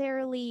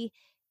necessarily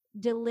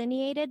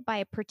delineated by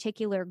a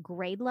particular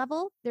grade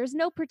level. There's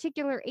no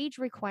particular age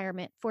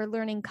requirement for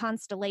learning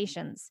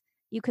constellations.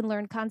 You can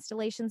learn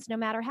constellations no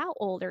matter how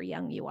old or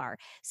young you are.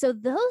 So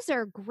those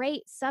are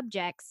great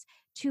subjects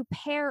to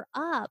pair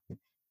up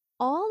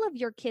all of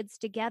your kids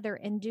together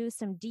and do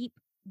some deep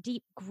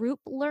group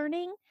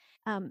learning.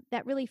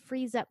 That really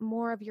frees up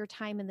more of your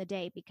time in the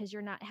day, because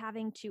you're not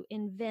having to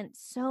invent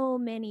so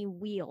many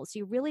wheels.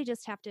 You really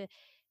just have to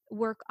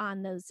work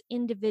on those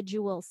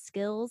individual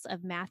skills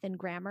of math and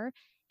grammar,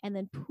 and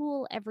then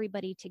pool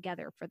everybody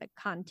together for the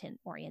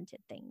content-oriented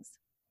things.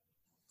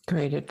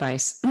 Great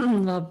advice.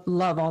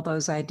 Love all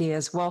those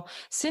ideas. Well,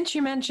 since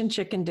you mentioned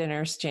chicken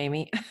dinners,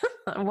 Jamie,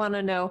 I want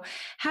to know,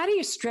 how do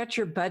you stretch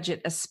your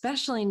budget,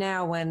 especially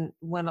now when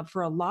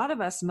for a lot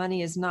of us,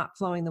 money is not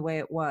flowing the way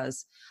it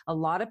was. A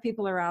lot of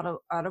people are out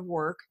of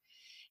work.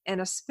 And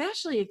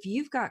especially if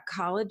you've got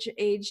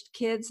college-aged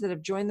kids that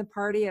have joined the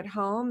party at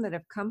home, that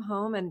have come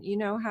home, and you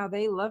know how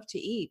they love to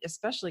eat,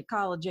 especially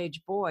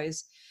college-age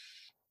boys,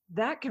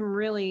 that can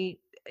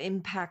really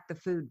impact the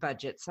food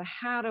budget. So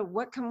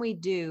what can we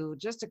do?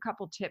 Just a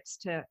couple tips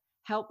to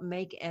help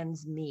make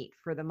ends meet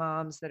for the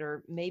moms that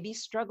are maybe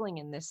struggling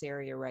in this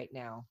area right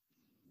now.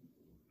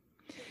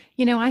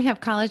 You know, I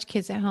have college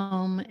kids at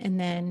home, and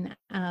then,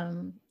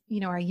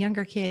 our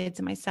younger kids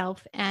and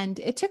myself. And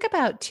it took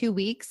about 2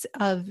 weeks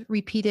of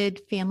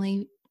repeated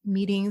family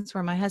meetings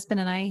where my husband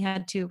and I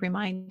had to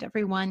remind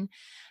everyone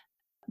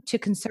to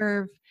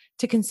conserve,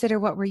 to consider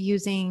what we're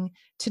using,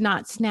 to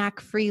not snack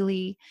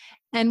freely.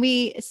 And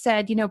we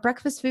said,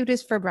 breakfast food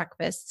is for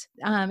breakfast.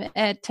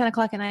 At 10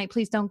 o'clock at night,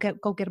 please don't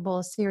go get a bowl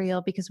of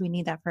cereal, because we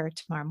need that for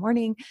tomorrow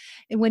morning.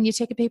 And when you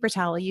take a paper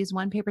towel, use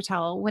one paper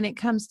towel. When it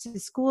comes to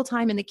school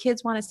time and the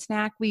kids want to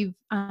snack, we've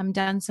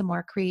done some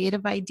more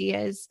creative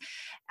ideas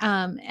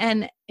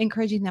and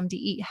encouraging them to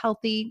eat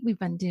healthy. We've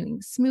been doing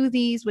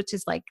smoothies, which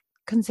is like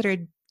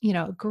considered,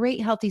 a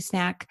great healthy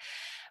snack.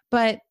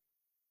 But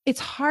it's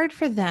hard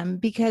for them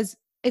because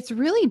it's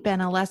really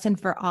been a lesson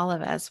for all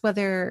of us,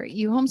 whether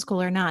you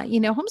homeschool or not.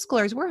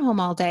 Homeschoolers, we're home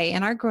all day,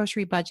 and our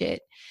grocery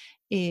budget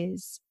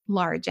is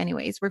large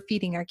anyways. We're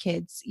feeding our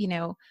kids,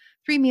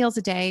 3 meals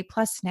a day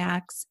plus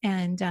snacks.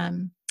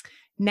 And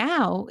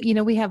now,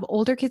 we have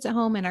older kids at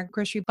home, and our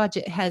grocery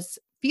budget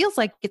feels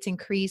like it's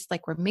increased,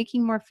 like we're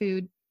making more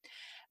food,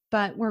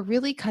 but we're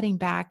really cutting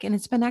back. And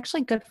it's been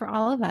actually good for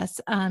all of us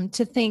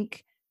to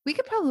think we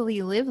could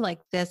probably live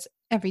like this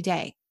every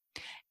day.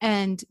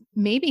 And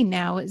maybe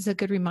now is a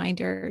good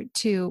reminder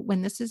to,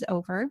 when this is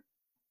over,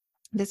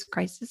 this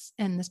crisis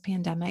and this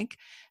pandemic,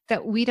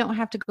 that we don't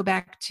have to go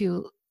back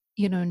to,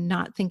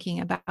 not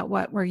thinking about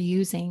what we're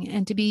using,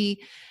 and to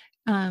be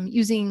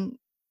using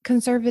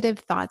conservative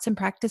thoughts and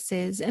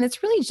practices. And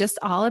it's really just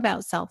all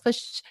about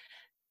selfish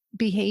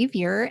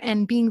behavior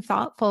and being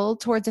thoughtful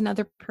towards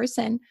another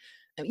person.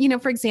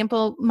 For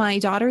example, my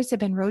daughters have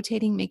been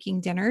rotating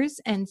making dinners.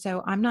 And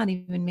so I'm not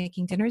even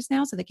making dinners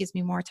now. So that gives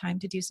me more time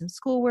to do some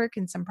schoolwork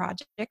and some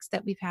projects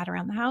that we've had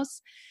around the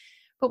house.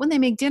 But when they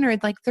make dinner,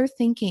 they're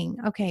thinking,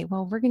 okay,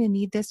 well, we're going to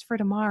need this for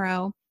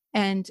tomorrow.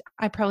 And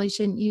I probably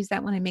shouldn't use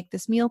that when I make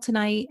this meal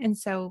tonight. And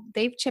so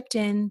they've chipped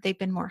in. They've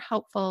been more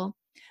helpful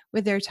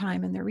with their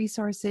time and their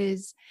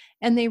resources.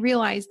 And they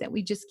realize that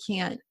we just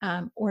can't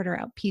order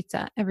out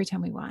pizza every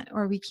time we want,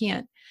 or we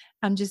can't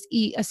just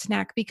eat a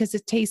snack because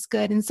it tastes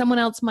good and someone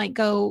else might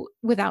go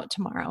without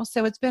tomorrow.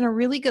 So it's been a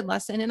really good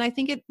lesson. And I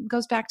think it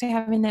goes back to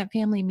having that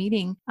family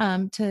meeting,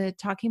 to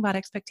talking about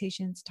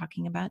expectations,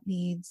 talking about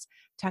needs,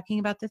 talking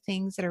about the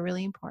things that are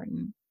really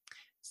important.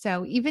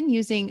 So even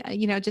using,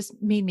 just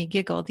made me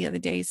giggle the other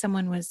day.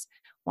 Someone was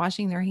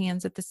washing their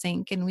hands at the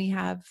sink, and we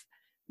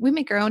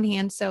make our own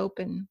hand soap,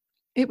 and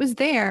it was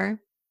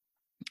there,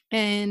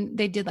 and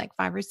they did like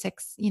 5 or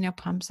 6,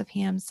 pumps of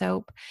hand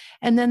soap.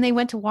 And then they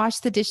went to wash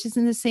the dishes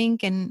in the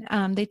sink, and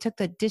they took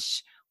the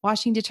dish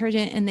washing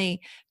detergent and they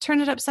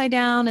turned it upside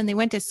down, and they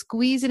went to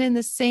squeeze it in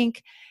the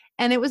sink.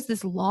 And it was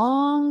this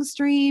long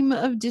stream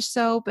of dish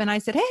soap. And I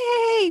said,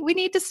 hey, we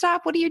need to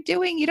stop. What are you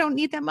doing? You don't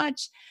need that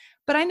much.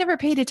 but I never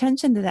paid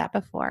attention to that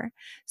before.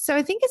 So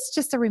I think it's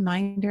just a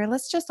reminder.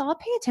 Let's just all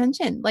pay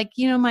attention. Like,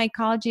 my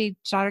college age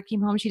daughter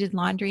came home, she did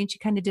laundry and she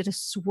kind of did a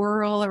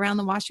swirl around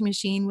the washing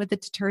machine with the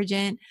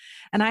detergent.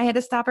 And I had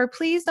to stop her.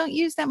 Please don't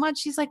use that much.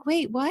 She's like,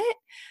 wait, what?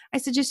 I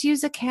said, just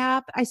use a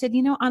cap. I said,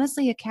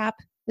 honestly, a cap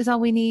is all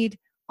we need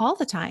all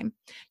the time.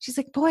 She's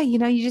like, boy,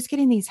 you just get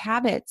in these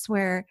habits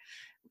where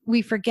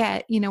we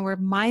forget, we're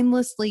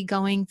mindlessly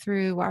going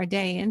through our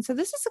day. And so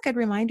this is a good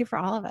reminder for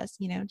all of us,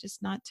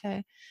 just not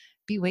to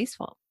be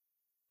wasteful.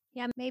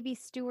 Yeah, maybe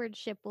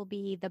stewardship will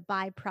be the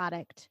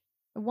byproduct,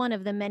 one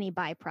of the many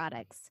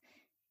byproducts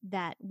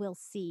that we'll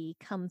see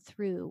come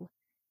through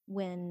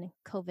when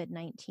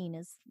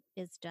COVID-19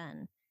 is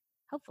done.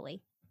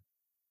 Hopefully.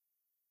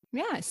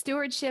 Yeah,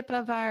 stewardship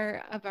of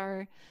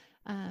our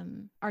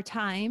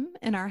time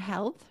and our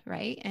health,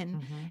 right?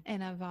 And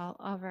of all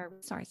of our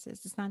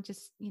resources. It's not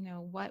just,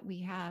 what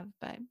we have,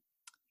 but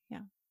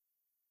yeah.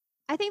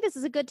 I think this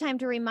is a good time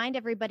to remind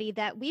everybody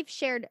that we've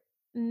shared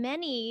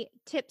many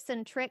tips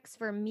and tricks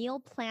for meal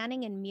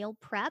planning and meal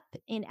prep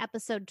in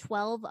episode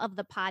 12 of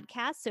the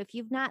podcast. So if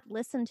you've not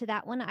listened to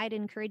that one, I'd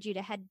encourage you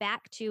to head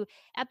back to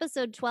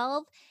episode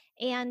 12.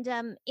 And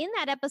in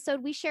that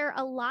episode, we share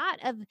a lot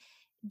of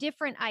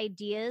different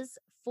ideas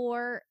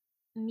for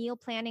meal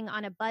planning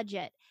on a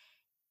budget.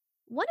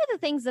 One of the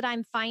things that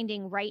I'm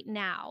finding right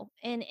now,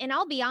 and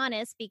I'll be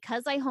honest,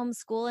 because I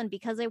homeschool and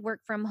because I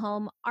work from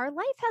home, our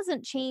life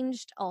hasn't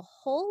changed a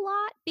whole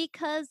lot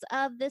because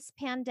of this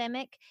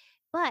pandemic,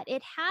 but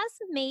it has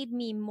made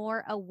me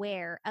more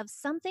aware of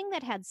something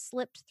that had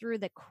slipped through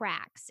the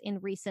cracks in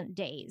recent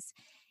days.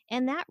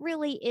 And that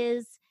really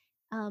is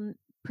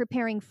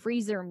preparing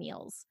freezer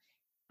meals.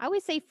 I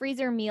always say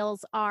freezer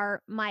meals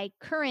are my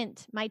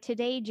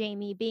today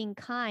Jamie being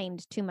kind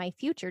to my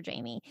future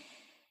Jamie.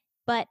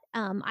 But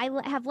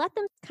have let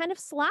them kind of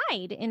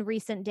slide in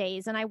recent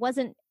days, and I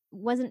wasn't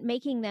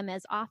making them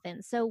as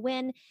often. So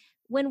when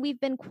we've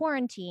been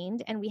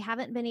quarantined and we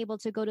haven't been able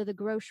to go to the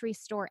grocery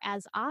store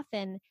as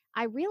often,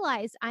 I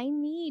realized I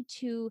need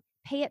to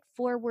pay it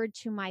forward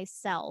to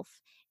myself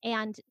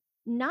and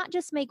not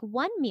just make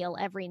one meal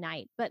every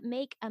night, but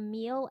make a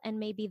meal and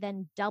maybe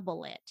then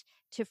double it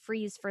to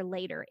freeze for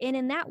later. And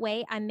in that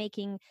way, I'm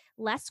making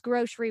less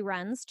grocery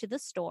runs to the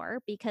store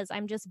because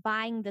I'm just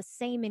buying the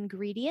same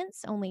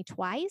ingredients only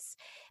twice.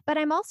 But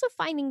I'm also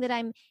finding that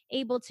I'm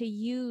able to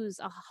use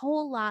a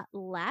whole lot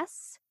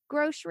less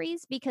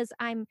groceries because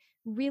I'm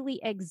really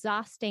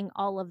exhausting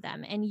all of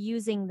them and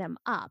using them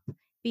up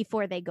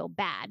before they go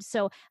bad.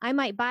 So I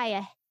might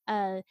buy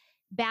a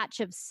batch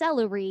of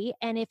celery,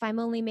 and if I'm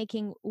only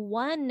making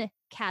one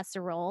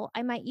casserole,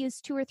 I might use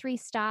 2 or 3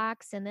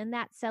 stalks, and then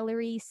that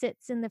celery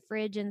sits in the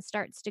fridge and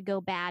starts to go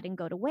bad and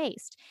go to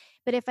waste.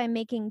 But if I'm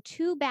making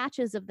 2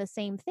 batches of the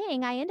same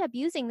thing, I end up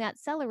using that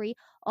celery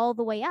all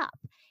the way up.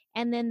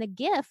 And then the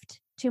gift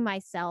to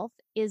myself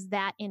is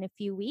that in a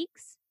few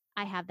weeks,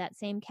 I have that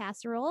same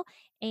casserole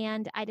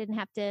and I didn't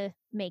have to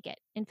make it.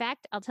 In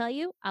fact,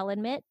 I'll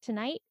admit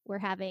tonight we're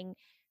having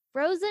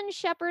frozen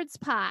shepherd's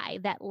pie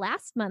that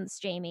last month's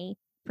Jamie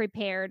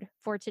prepared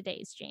for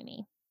today's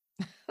Jamie.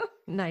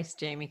 Nice,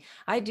 Jamie.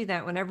 I do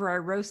that whenever I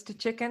roast a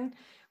chicken.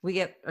 We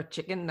get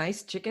a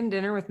nice chicken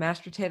dinner with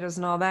mashed potatoes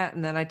and all that.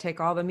 And then I take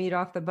all the meat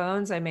off the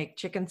bones. I make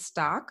chicken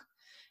stock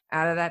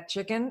out of that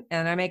chicken,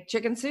 and I make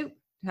chicken soup,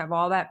 have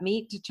all that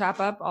meat to chop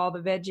up, all the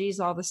veggies,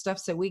 all the stuff.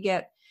 So we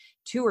get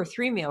 2 or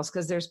 3 meals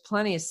because there's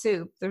plenty of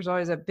soup. There's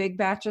always a big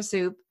batch of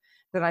soup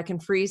that I can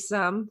freeze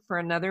some for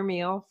another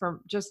meal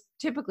from just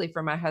typically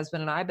for my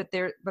husband and I,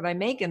 but I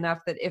make enough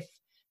that if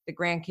the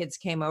grandkids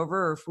came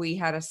over or if we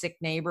had a sick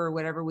neighbor or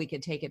whatever, we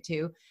could take it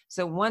to.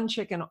 So one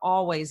chicken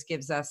always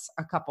gives us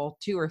a couple,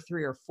 2 or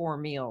 3 or 4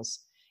 meals.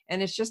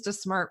 And it's just a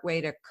smart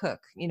way to cook.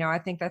 I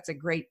think that's a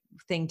great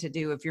thing to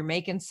do. If you're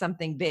making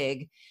something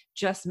big,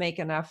 just make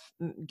enough,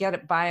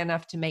 buy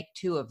enough to make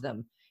 2 of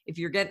them. If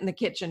you're getting the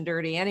kitchen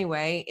dirty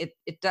anyway,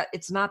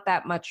 it's not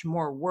that much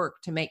more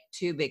work to make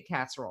 2 big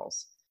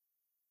casseroles.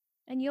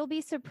 And you'll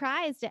be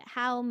surprised at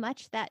how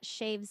much that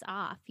shaves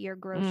off your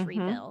grocery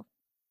bill.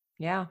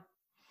 Yeah.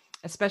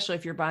 Especially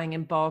if you're buying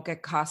in bulk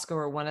at Costco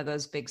or one of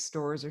those big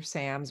stores or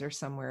Sam's or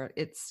somewhere.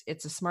 It's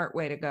a smart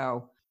way to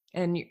go.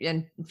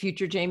 And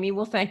future Jamie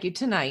will thank you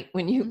tonight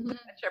when you put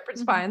the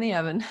shepherd's pie in the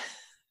oven.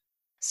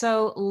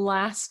 So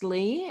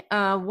lastly,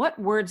 what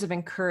words of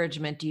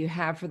encouragement do you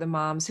have for the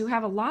moms who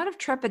have a lot of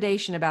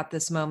trepidation about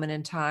this moment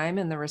in time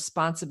and the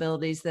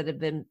responsibilities that have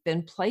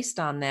been placed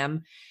on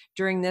them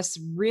during this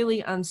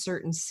really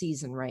uncertain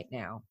season right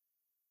now?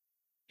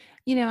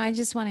 I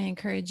just want to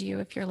encourage you,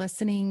 if you're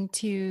listening,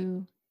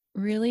 to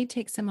really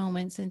take some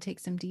moments and take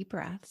some deep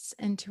breaths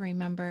and to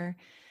remember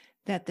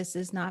that this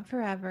is not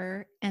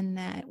forever and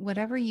that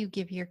whatever you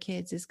give your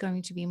kids is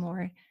going to be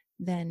more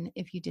than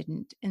if you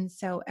didn't. And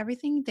so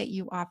everything that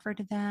you offer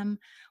to them,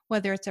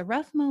 whether it's a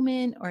rough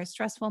moment or a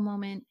stressful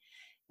moment,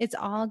 it's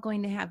all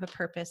going to have a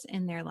purpose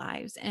in their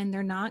lives. And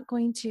they're not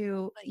going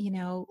to,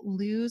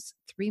 lose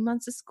 3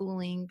 months of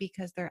schooling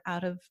because they're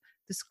out of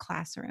this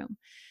classroom.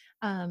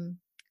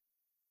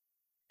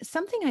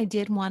 something I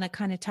did want to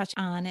kind of touch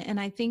on, and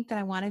I think that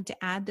I wanted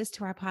to add this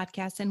to our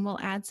podcast, and we'll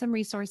add some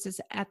resources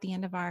at the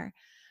end of our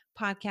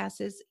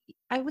podcast, is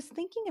I was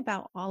thinking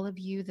about all of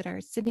you that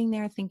are sitting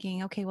there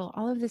thinking, okay, well,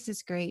 all of this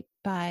is great,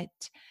 but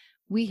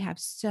we have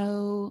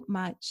so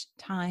much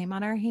time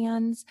on our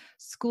hands.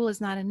 School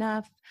is not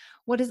enough.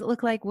 What does it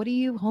look like? What do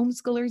you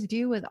homeschoolers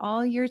do with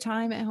all your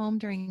time at home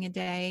during a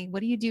day?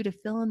 What do you do to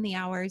fill in the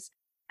hours?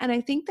 And I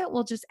think that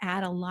we'll just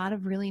add a lot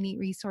of really neat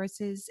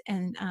resources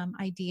and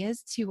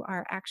ideas to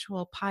our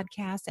actual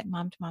podcast at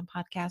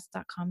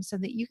momtomompodcast.com so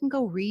that you can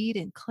go read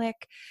and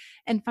click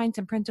and find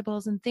some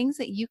printables and things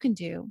that you can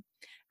do.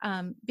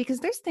 Because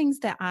there's things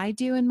that I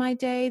do in my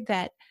day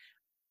that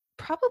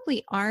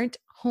probably aren't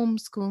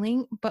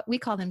homeschooling, but we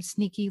call them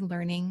sneaky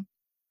learning.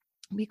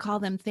 We call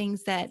them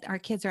things that our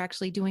kids are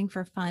actually doing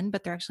for fun,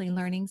 but they're actually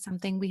learning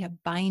something. We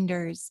have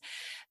binders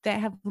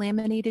that have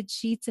laminated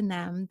sheets in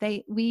them.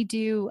 We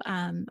do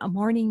a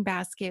morning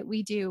basket.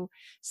 We do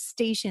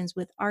stations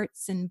with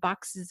arts and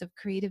boxes of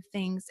creative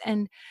things.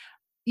 And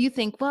you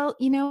think, well,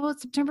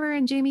 September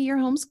and Jamie, you're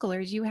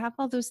homeschoolers. You have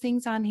all those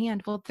things on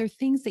hand. Well, they're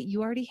things that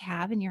you already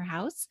have in your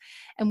house.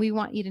 And we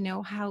want you to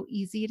know how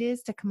easy it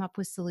is to come up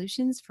with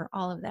solutions for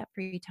all of that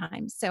free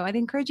time. So I'd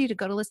encourage you to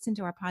go to listen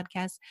to our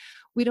podcast.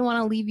 We don't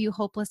want to leave you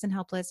hopeless and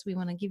helpless. We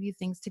want to give you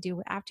things to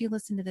do after you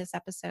listen to this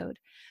episode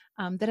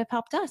that have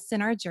helped us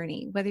in our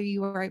journey, whether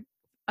you are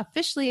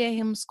officially a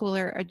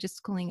homeschooler or just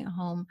schooling at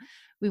home.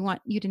 We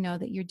want you to know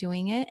that you're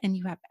doing it and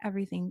you have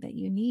everything that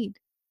you need.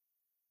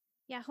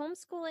 Yeah,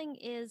 homeschooling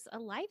is a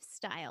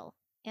lifestyle.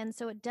 And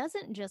so it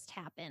doesn't just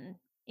happen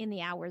in the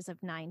hours of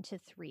 9 to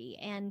 3.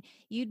 And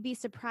you'd be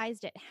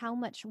surprised at how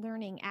much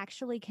learning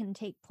actually can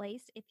take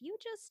place if you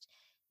just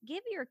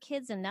give your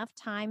kids enough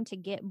time to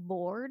get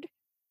bored.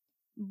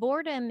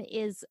 Boredom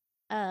is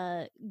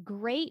a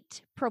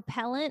great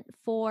propellant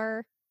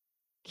for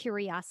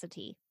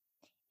curiosity.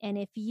 And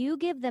if you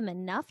give them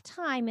enough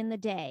time in the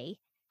day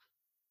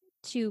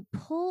to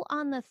pull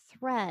on the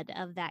thread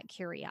of that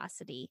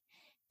curiosity,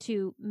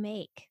 to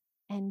make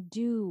and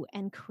do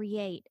and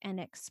create and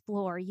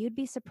explore, you'd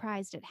be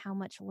surprised at how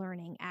much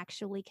learning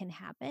actually can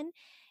happen.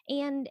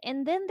 And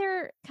then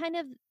they're kind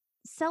of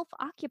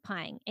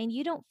self-occupying, and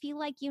you don't feel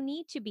like you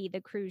need to be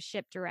the cruise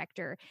ship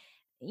director,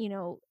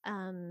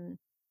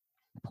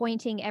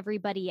 pointing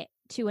everybody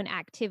to an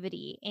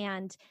activity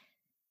and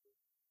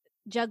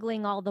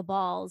juggling all the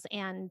balls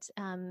and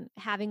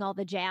having all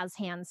the jazz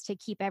hands to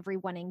keep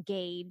everyone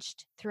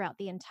engaged throughout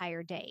the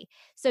entire day.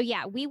 So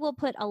yeah, we will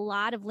put a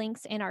lot of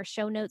links in our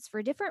show notes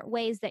for different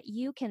ways that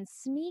you can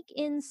sneak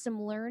in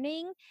some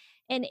learning.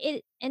 And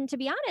to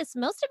be honest,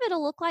 most of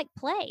it'll look like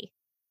play,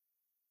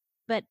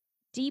 but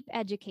deep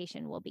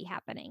education will be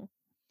happening.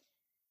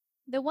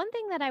 The one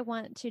thing that I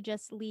want to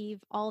just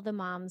leave all the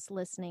moms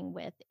listening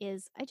with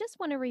is I just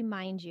want to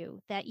remind you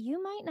that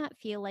you might not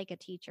feel like a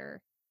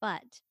teacher,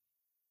 but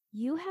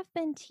you have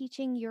been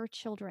teaching your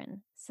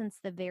children since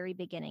the very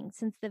beginning,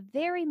 since the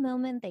very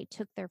moment they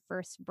took their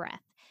first breath.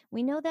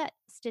 We know that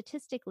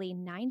statistically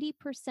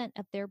 90%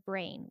 of their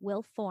brain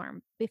will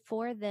form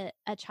before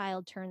a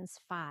child turns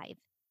 5.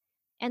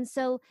 And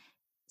so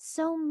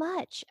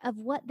much of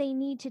what they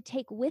need to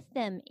take with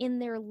them in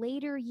their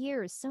later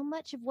years, so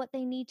much of what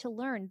they need to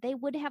learn, they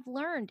would have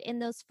learned in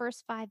those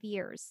first 5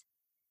 years.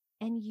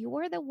 And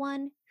you're the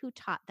one who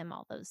taught them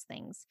all those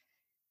things.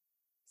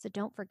 So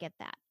don't forget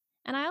that.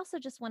 And I also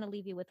just want to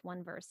leave you with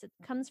one verse. It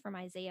comes from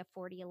Isaiah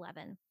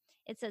 40:11.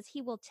 It says,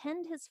 "He will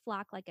tend his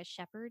flock like a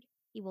shepherd.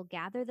 He will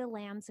gather the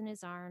lambs in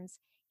his arms.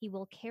 He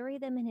will carry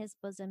them in his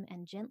bosom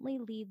and gently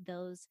lead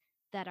those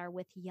that are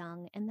with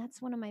young." And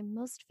that's one of my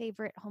most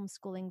favorite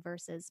homeschooling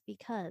verses,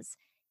 because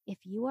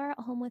if you are at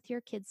home with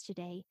your kids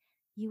today,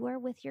 you are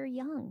with your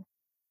young.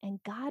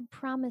 And God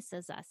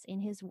promises us in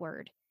his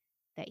word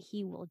that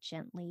he will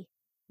gently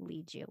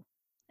lead you.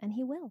 And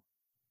he will.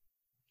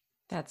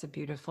 That's a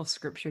beautiful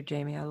scripture,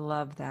 Jamie. I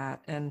love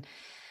that. And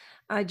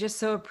I just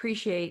so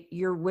appreciate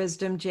your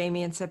wisdom,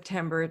 Jamie, in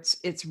September.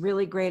 It's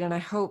really great. And I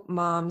hope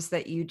moms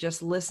that you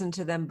just listen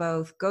to them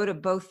both, go to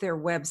both their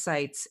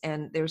websites.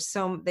 And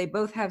they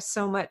both have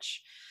so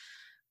much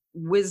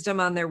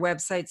wisdom on their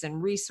websites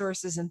and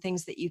resources and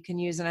things that you can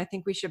use. And I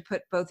think we should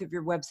put both of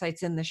your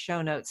websites in the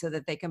show notes so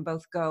that they can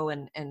both go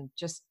and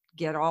just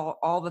get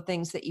all the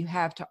things that you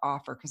have to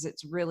offer, because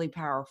it's really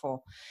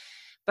powerful.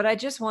 But I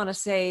just want to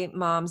say,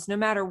 moms, no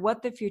matter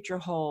what the future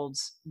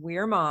holds,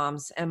 we're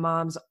moms, and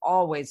moms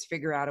always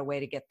figure out a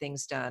way to get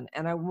things done.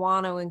 And I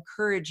want to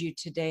encourage you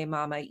today,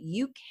 Mama,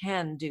 you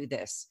can do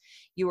this.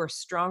 You are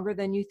stronger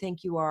than you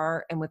think you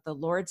are. And with the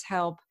Lord's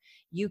help,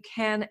 you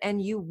can and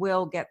you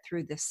will get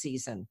through this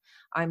season.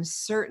 I'm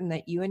certain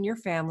that you and your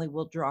family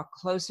will draw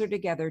closer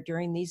together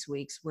during these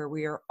weeks where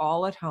we are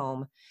all at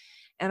home.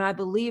 And I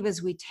believe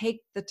as we take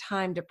the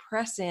time to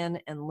press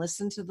in and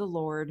listen to the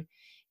Lord,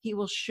 he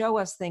will show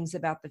us things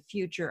about the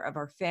future of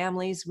our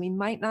families we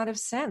might not have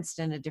sensed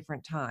in a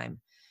different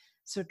time.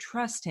 So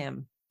trust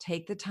him.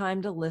 Take the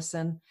time to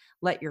listen.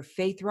 Let your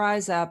faith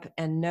rise up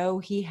and know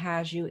he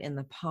has you in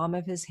the palm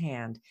of his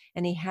hand,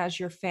 and he has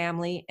your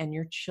family and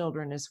your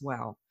children as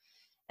well.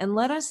 and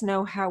let us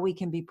know how we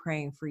can be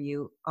praying for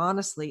you.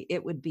 Honestly,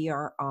 it would be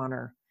our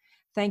honor.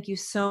 Thank you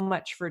so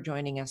much for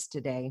joining us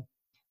today.